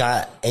just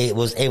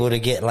was able to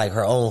get like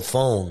her own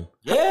phone.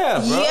 Yeah,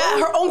 bro. Yeah,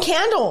 her own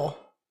candle.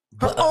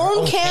 Her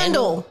own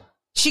candle.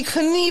 She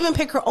couldn't even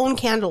pick her own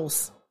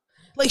candles.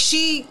 Like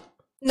she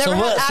never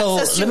had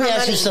access to let her me ask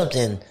money. you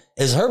something: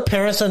 is her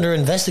parents under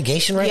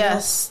investigation right now?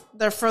 Yes,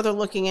 they're further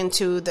looking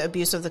into the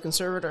abuse of the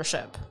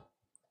conservatorship.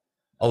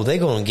 Oh, they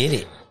gonna get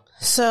it.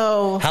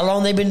 So How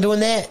long they been doing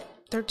that?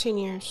 13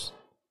 years.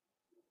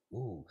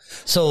 Ooh.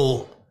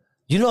 So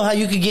you know how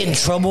you could get in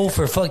trouble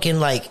for fucking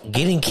like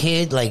getting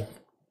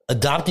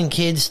adopting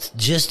kids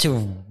just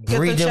to Get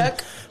breed the them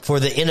check? for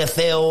the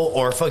NFL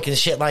or fucking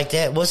shit like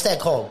that? What's that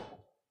called?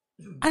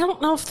 I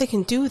don't know if they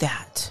can do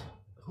that.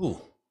 Who?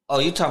 Oh,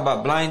 you talking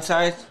about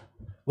Blindside?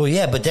 Well,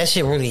 yeah, but that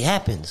shit really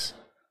happens.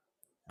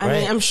 I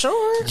mean, Right. I'm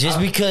sure. Just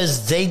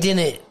because they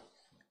didn't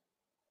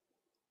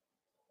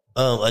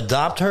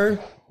adopt her,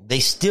 they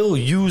still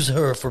use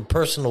her for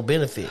personal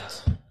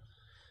benefits,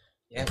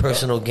 Yeah,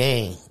 personal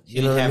gain.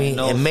 You know what I have mean?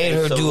 no And made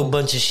her say do a so.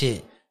 bunch of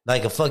shit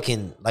like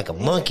a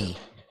monkey.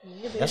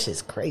 That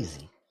shit's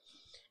crazy.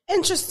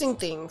 Interesting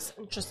things.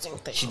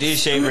 She did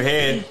shave her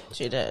head.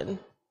 She did.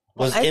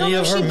 Was I don't any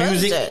know of if her she buzzed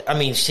music? it. I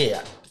mean, shit.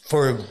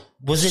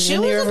 Was it She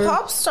any was of a her?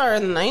 pop star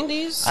in the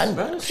 90s. I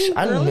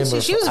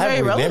remember. She was I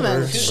very remember,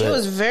 relevant. She but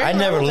was very I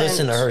never relevant.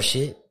 listened to her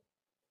shit.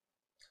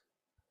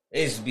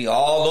 It used to be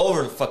all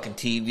over the fucking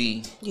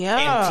TV.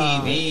 Yeah.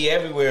 MTV,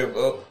 everywhere,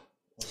 bro.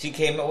 She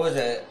came up, what was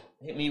that?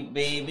 Hit Me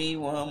Baby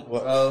one.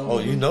 Oh,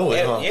 you know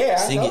it, huh? Yeah,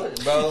 I Sing know it.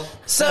 it, bro.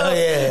 So Oh,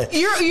 yeah.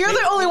 you're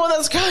the only one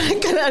that's kind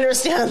of gonna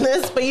understand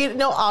this, but you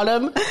know,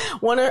 Autumn,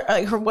 one of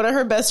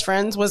her best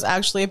friends was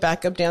actually a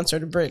backup dancer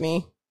to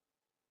Britney.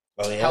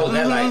 Oh yeah. How was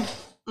that like?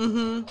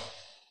 Mm-hmm.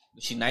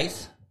 Was she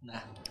nice? Nah.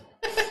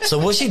 So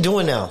what's she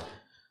doing now?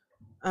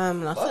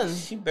 Nothing.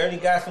 She barely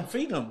got some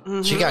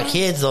freedom. She got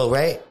kids though,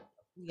 right?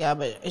 Yeah,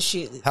 but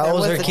How they're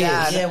old's with her the kids?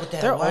 dad. Yeah, with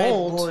that They're white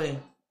old. boy.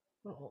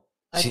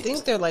 I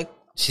think they're like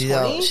She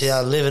 20s?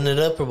 out living it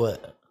up or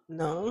what?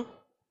 No.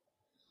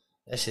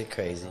 That shit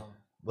crazy.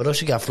 What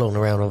else you got floating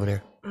around over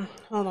there?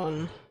 Hold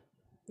on.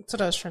 That's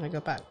what I was trying to go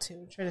back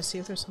to. Try to see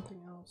if there's something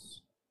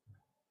else.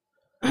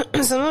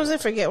 Sometimes I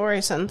forget where I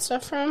send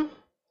stuff from.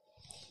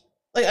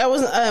 Like I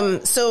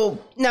wasn't.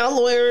 So now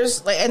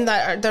lawyers, like, and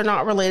that they're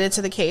not related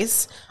to the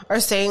case, are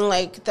saying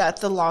like that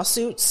the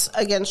lawsuits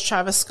against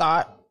Travis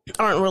Scott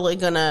aren't really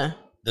gonna.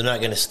 They're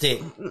not gonna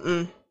stick.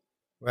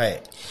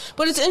 Right.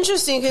 But it's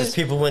interesting Because because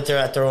people went there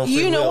at their own free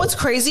you know will. what's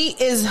crazy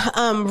is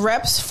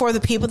reps for the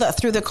people that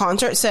threw the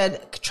concert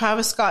said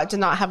Travis Scott did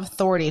not have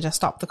authority to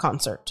stop the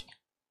concert.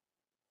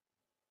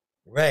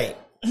 Right.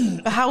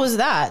 But how is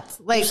that?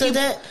 Like said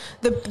that?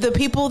 the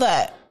people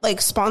that like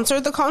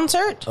sponsored the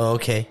concert Oh,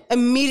 okay.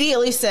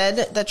 immediately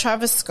said that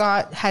Travis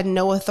Scott had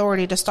no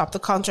authority to stop the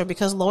concert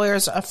because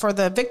lawyers for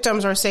the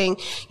victims are saying,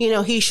 you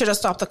know, he should have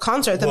stopped the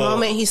concert the Well,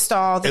 moment he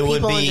saw the It would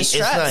people in be. It's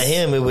distress. not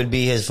him. It would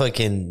be his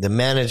fucking the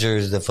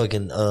managers. The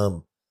fucking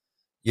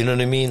You know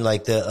what I mean?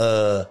 Like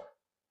the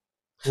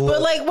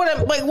But like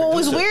what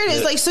was weird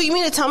is like, so you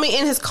mean to tell me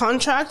in his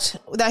contract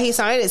that he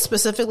signed, it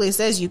specifically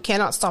says you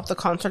cannot stop the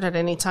concert at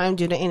any time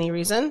due to any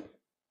reason?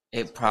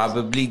 It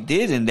probably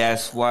did, and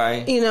that's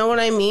why. You know what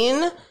I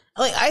mean?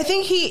 Like, I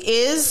think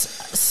he is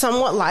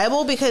somewhat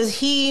liable because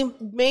he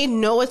made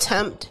no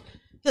attempt.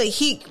 Like,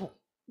 he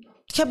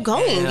kept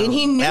going and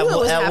he knew it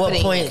was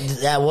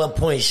happening. At what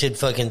point should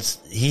fucking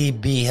he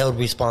be held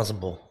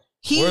responsible?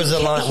 He- Where's the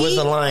line? Where's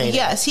the line?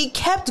 Yes, he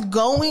kept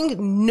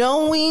going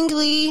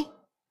knowingly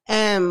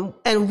and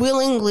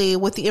willingly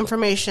with the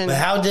information. But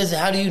how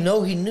do you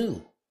know he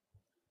knew?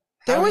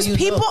 There How do was you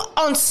people know?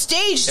 on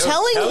stage They were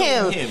telling telling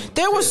him. him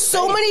There to were his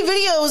so face. many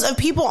videos of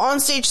people on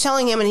stage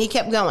telling him, and he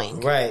kept going.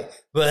 Right.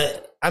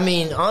 But I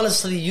mean,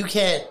 honestly, you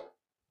can't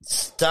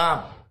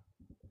stop.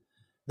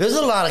 There's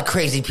a lot of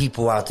crazy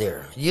people out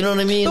there. You know what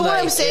I mean? But what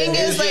I'm saying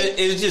is, like,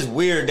 it was just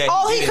weird that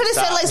all he could have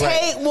said, like,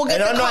 hey, we'll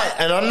get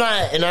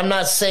I'm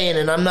not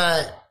saying,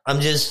 I'm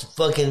just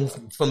fucking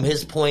from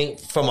his point,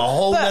 from a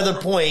whole other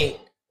point.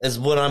 Is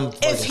what I'm.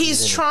 If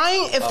he's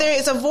trying, if there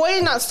is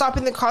avoiding not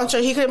stopping the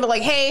concert, he could have been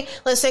like, "Hey,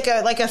 let's take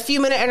a few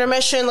minute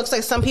intermission. Looks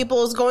like some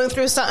people is going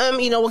through something.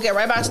 You know, we'll get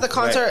right back to the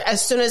concert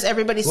as soon as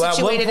everybody's situated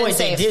at one point and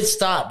safe." They did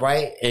stop,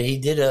 right? And he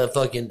did a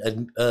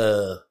fucking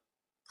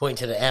point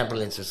to the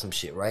ambulance or some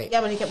shit, right?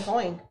 Yeah, but he kept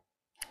going.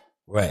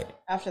 Right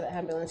after the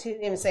ambulance, he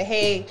didn't even say,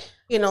 "Hey,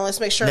 you know, let's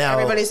make sure now,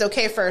 everybody's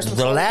okay first."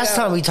 The last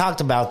time we talked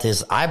about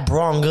this, I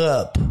brought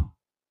up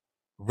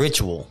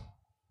ritual.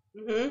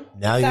 Mm-hmm.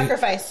 Now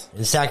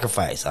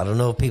sacrifice. I don't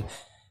know if people.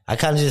 I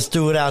kind of just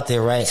threw it out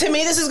there, right? To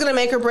me, this is going to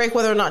make or break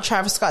whether or not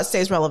Travis Scott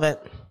stays relevant.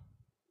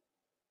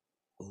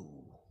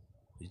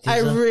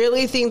 I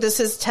really think this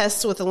is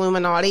tests with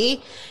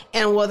Illuminati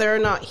and whether or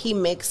not he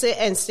makes it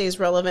and stays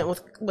relevant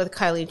with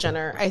Kylie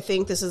Jenner. I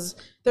think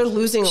they're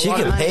losing a lot of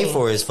money. She can pay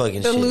for his fucking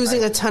shit. They're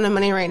losing a ton of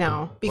money right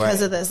now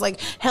because of this. Like,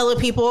 hella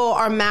people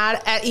are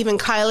mad at even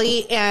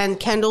Kylie and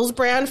Kendall's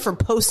brand for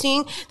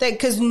posting that,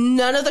 because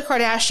none of the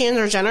Kardashians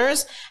or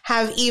Jenners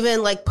have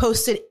even like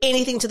posted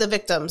anything to the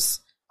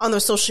victims on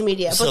their social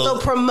media, but they'll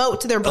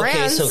promote their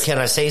brands. Okay, so can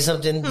I say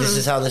something? This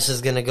is how this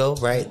is going to go,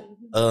 right?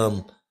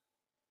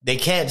 They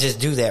can't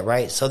just do that,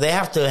 right? So they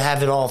have to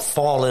have it all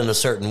fall in a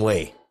certain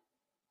way,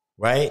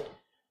 right?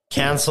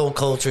 Cancel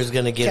culture is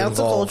going to get involved.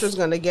 Cancel culture is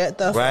going to get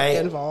the fuck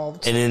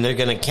involved. And then they're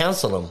going to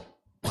cancel them.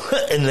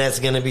 And that's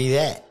going to be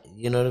that.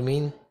 You know what I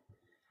mean?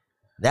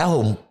 That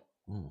whole...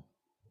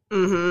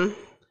 Mm-hmm.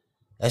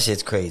 That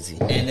shit's crazy.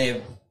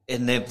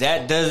 And if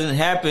that doesn't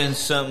happen,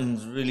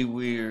 something's really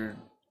weird.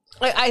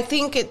 I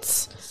think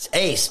it's...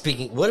 Hey,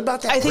 what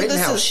about that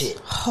Rittenhouse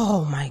shit?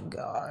 Oh, my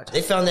God.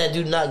 They found that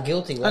dude not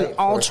guilty, right? On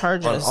all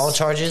charges. On all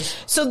charges?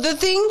 So the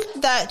thing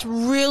that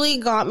really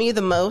got me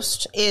the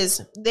most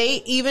is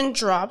they even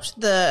dropped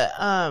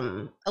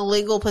the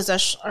illegal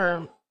possession,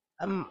 or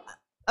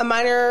a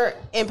minor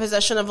in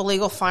possession of a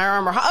legal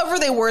firearm, or however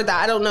they word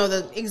that. I don't know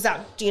the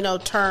exact,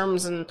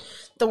 terms and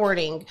the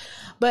wording.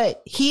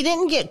 But he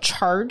didn't get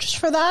charged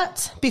for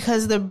that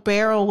because the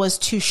barrel was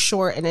too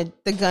short and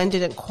the gun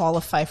didn't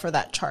qualify for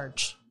that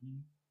charge.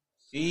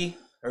 See?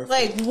 Perfect.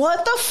 Like,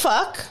 what the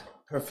fuck?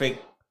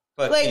 Perfect.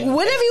 Like,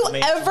 when have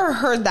you ever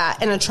heard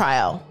that in a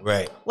trial?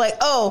 Right. Like,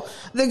 oh,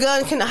 the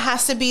gun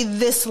has to be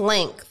this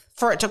length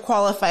for it to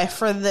qualify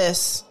for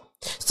this.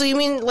 So you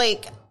mean,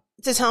 like,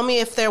 to tell me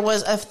if there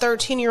was a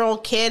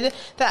 13-year-old kid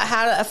that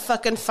had a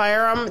fucking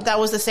firearm that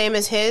was the same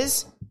as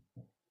his,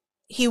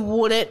 he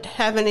wouldn't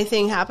have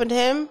anything happen to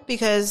him?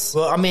 Because...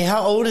 Well, I mean,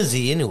 how old is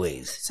he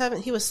anyways?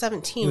 He was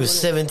 17. He was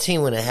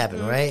 17 when it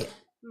happened, right?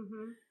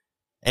 Mm-hmm.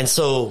 And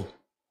so,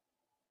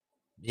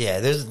 yeah,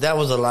 that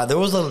was a lot.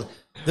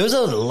 There's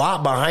a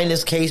lot behind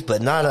this case,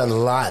 but not a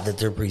lot that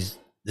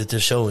they're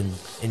showing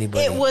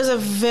anybody. It was a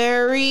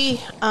very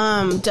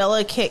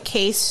delicate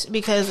case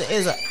because it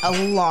is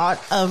a lot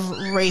of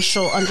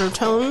racial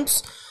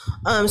undertones.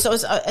 So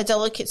it's a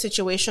delicate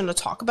situation to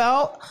talk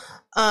about.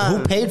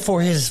 Who paid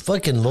for his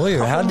fucking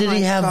lawyer? How did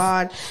he have...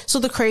 God. So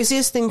the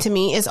craziest thing to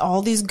me is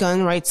all these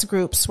gun rights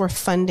groups were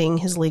funding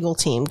his legal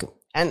team.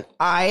 And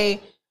I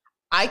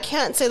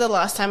can't say the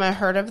last time I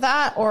heard of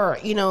that, or,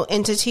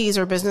 entities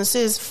or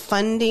businesses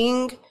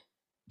funding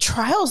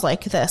trials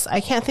like this.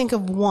 I can't think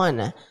of one.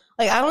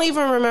 Like, I don't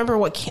even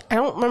remember I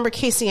don't remember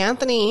Casey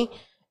Anthony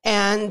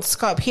and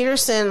Scott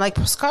Peterson. Like,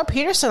 Scott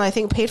Peterson, I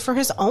think, paid for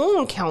his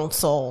own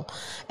counsel.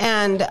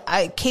 And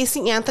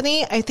Casey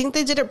Anthony, I think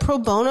they did it pro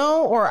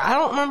bono, or I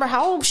don't remember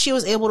how she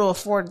was able to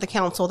afford the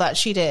counsel that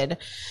she did.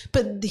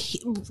 But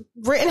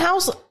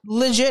Rittenhouse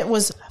legit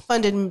was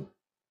funded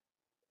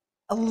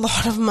a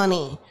lot of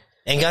money.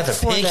 And got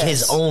to pick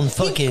his own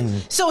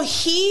fucking...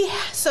 He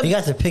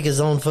got to pick his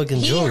own fucking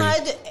jury. He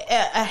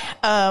had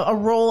a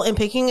role in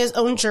picking his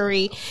own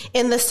jury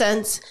in the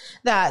sense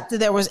that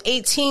there was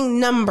 18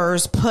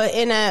 numbers put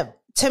in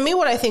to me,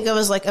 what I think of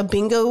as like a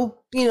bingo,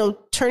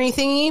 tourney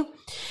thingy.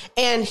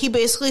 And he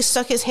basically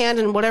stuck his hand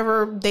in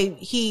whatever they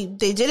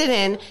did it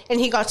in, and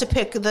he got to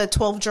pick the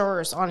 12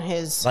 jurors on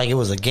his... Like it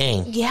was a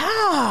game.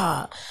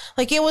 Yeah.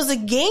 Like it was a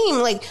game.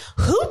 Like,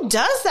 who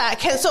does that?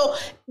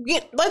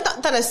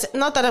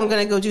 Not that I'm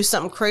going to go do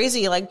something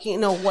crazy, like,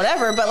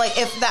 whatever, but like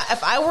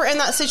if I were in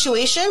that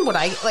situation, would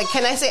I, like,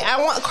 can I say, I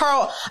want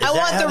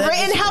the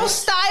Rittenhouse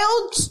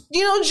style,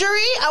 jury?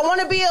 I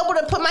want to be able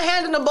to put my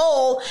hand in a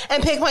bowl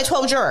and pick my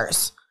 12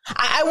 jurors.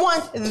 I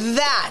want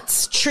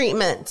that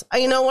treatment.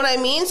 You know what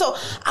I mean? So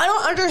I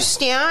don't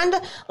understand,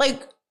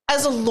 like,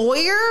 as a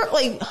lawyer,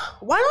 like,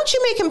 why don't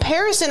you make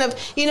comparison of,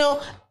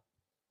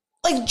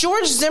 like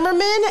George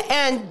Zimmerman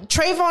and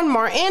Trayvon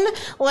Martin?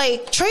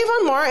 Like,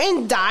 Trayvon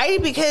Martin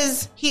died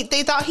because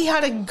they thought he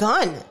had a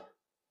gun.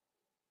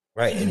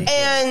 Right.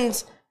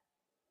 And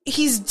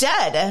he's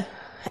dead.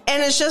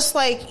 And it's just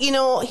like, he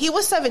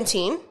was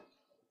 17.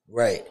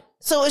 Right.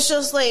 So it's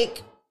just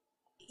like,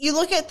 you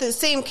look at the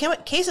same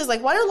cases,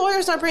 like, why are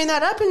lawyers not bringing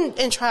that up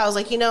in trials?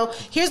 Like,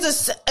 here's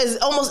this is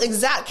almost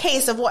exact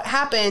case of what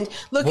happened.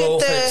 Look at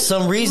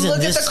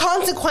the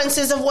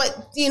consequences of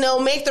what,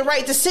 make the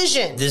right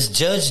decision. This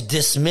judge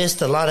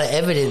dismissed a lot of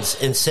evidence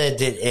and said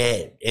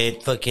that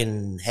it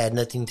fucking had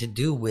nothing to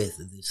do with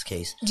this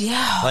case.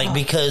 Yeah. Like,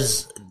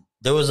 because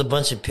there was a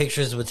bunch of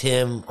pictures with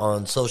him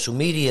on social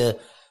media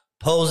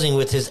posing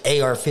with his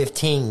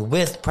AR-15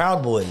 with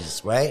Proud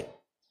Boys, right?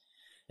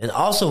 And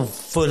also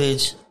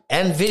footage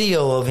and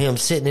video of him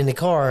sitting in the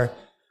car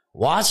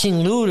watching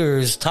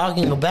looters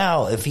talking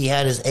about if he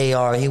had his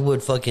AR, he would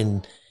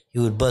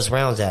bust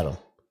rounds at him.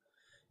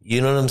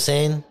 You know what I'm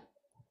saying?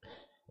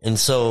 And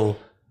so,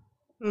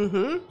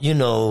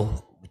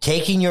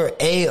 taking your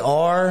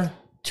AR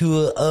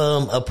to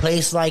a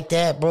place like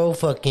that, bro,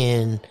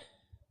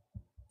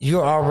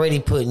 you're already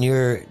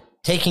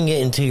taking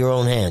it into your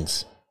own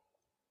hands.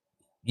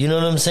 You know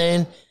what I'm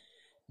saying?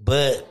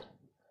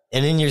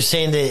 And then you're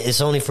saying that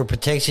it's only for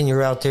protection.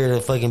 You're out there to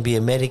fucking be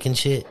a medic and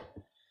shit.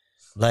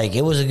 Like,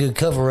 it was a good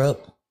cover up,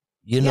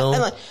 know?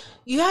 And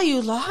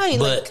you lied.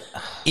 But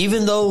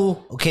even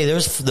though,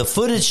 there's the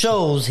footage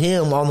shows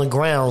him on the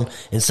ground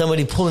and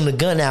somebody pulling the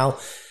gun out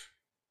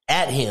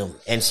at him.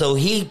 And so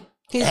he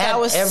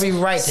had every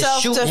right to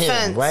shoot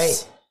him,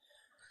 right?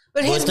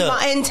 But his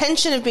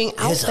intention of being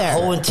out there. His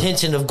whole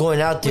intention of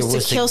going out there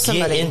was to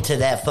get into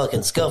that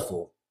fucking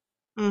scuffle.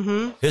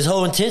 Mm-hmm. His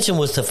whole intention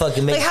was to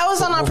fucking make. Like, how is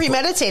that not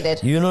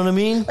premeditated? You know what I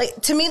mean?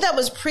 Like, to me, that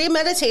was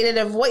premeditated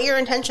of what your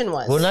intention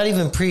was. Well, not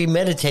even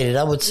premeditated.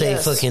 I would say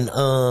fucking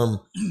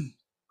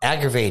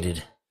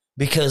aggravated,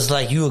 because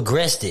you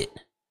aggressed it.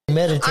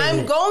 Meditated.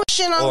 I'm going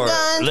shit on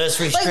guns. Let's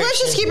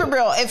just keep it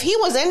real. If he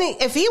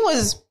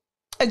was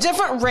a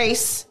different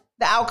race,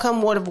 the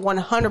outcome would have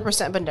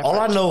 100% been different. All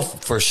I know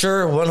for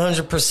sure,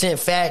 100%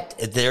 fact,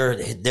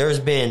 there's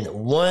been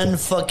one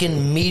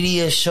fucking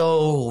media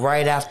show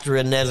right after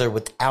another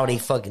without a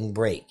fucking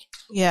break.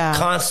 Yeah.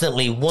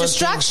 Constantly. One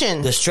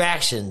distraction.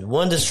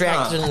 One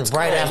distraction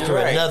right after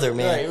another,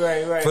 man.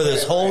 Right. For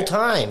this whole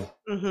time.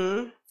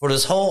 Mm-hmm. For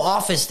this whole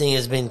office thing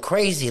has been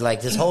crazy.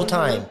 Like, this whole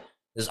time.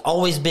 There's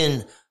always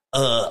been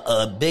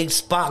a big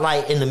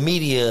spotlight in the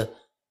media.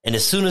 And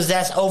as soon as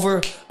that's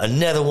over,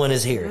 another one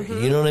is here.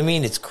 Mm-hmm. You know what I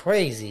mean? It's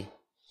crazy.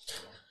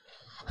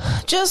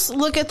 Just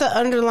look at the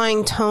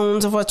underlying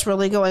tones of what's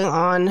really going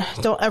on.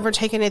 Don't ever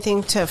take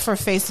anything for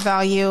face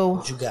value.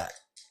 What you got?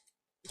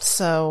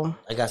 So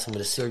I got some of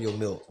the cereal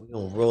milk. We're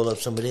going to roll up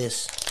some of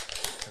this.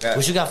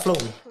 What you got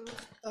floating?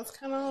 That's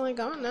kind of all I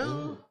got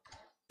now.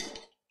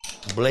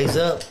 Blaze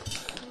up.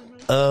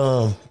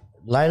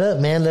 Light up,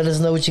 man. Let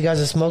us know what you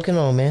guys are smoking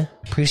on, man.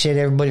 Appreciate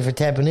everybody for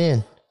tapping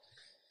in.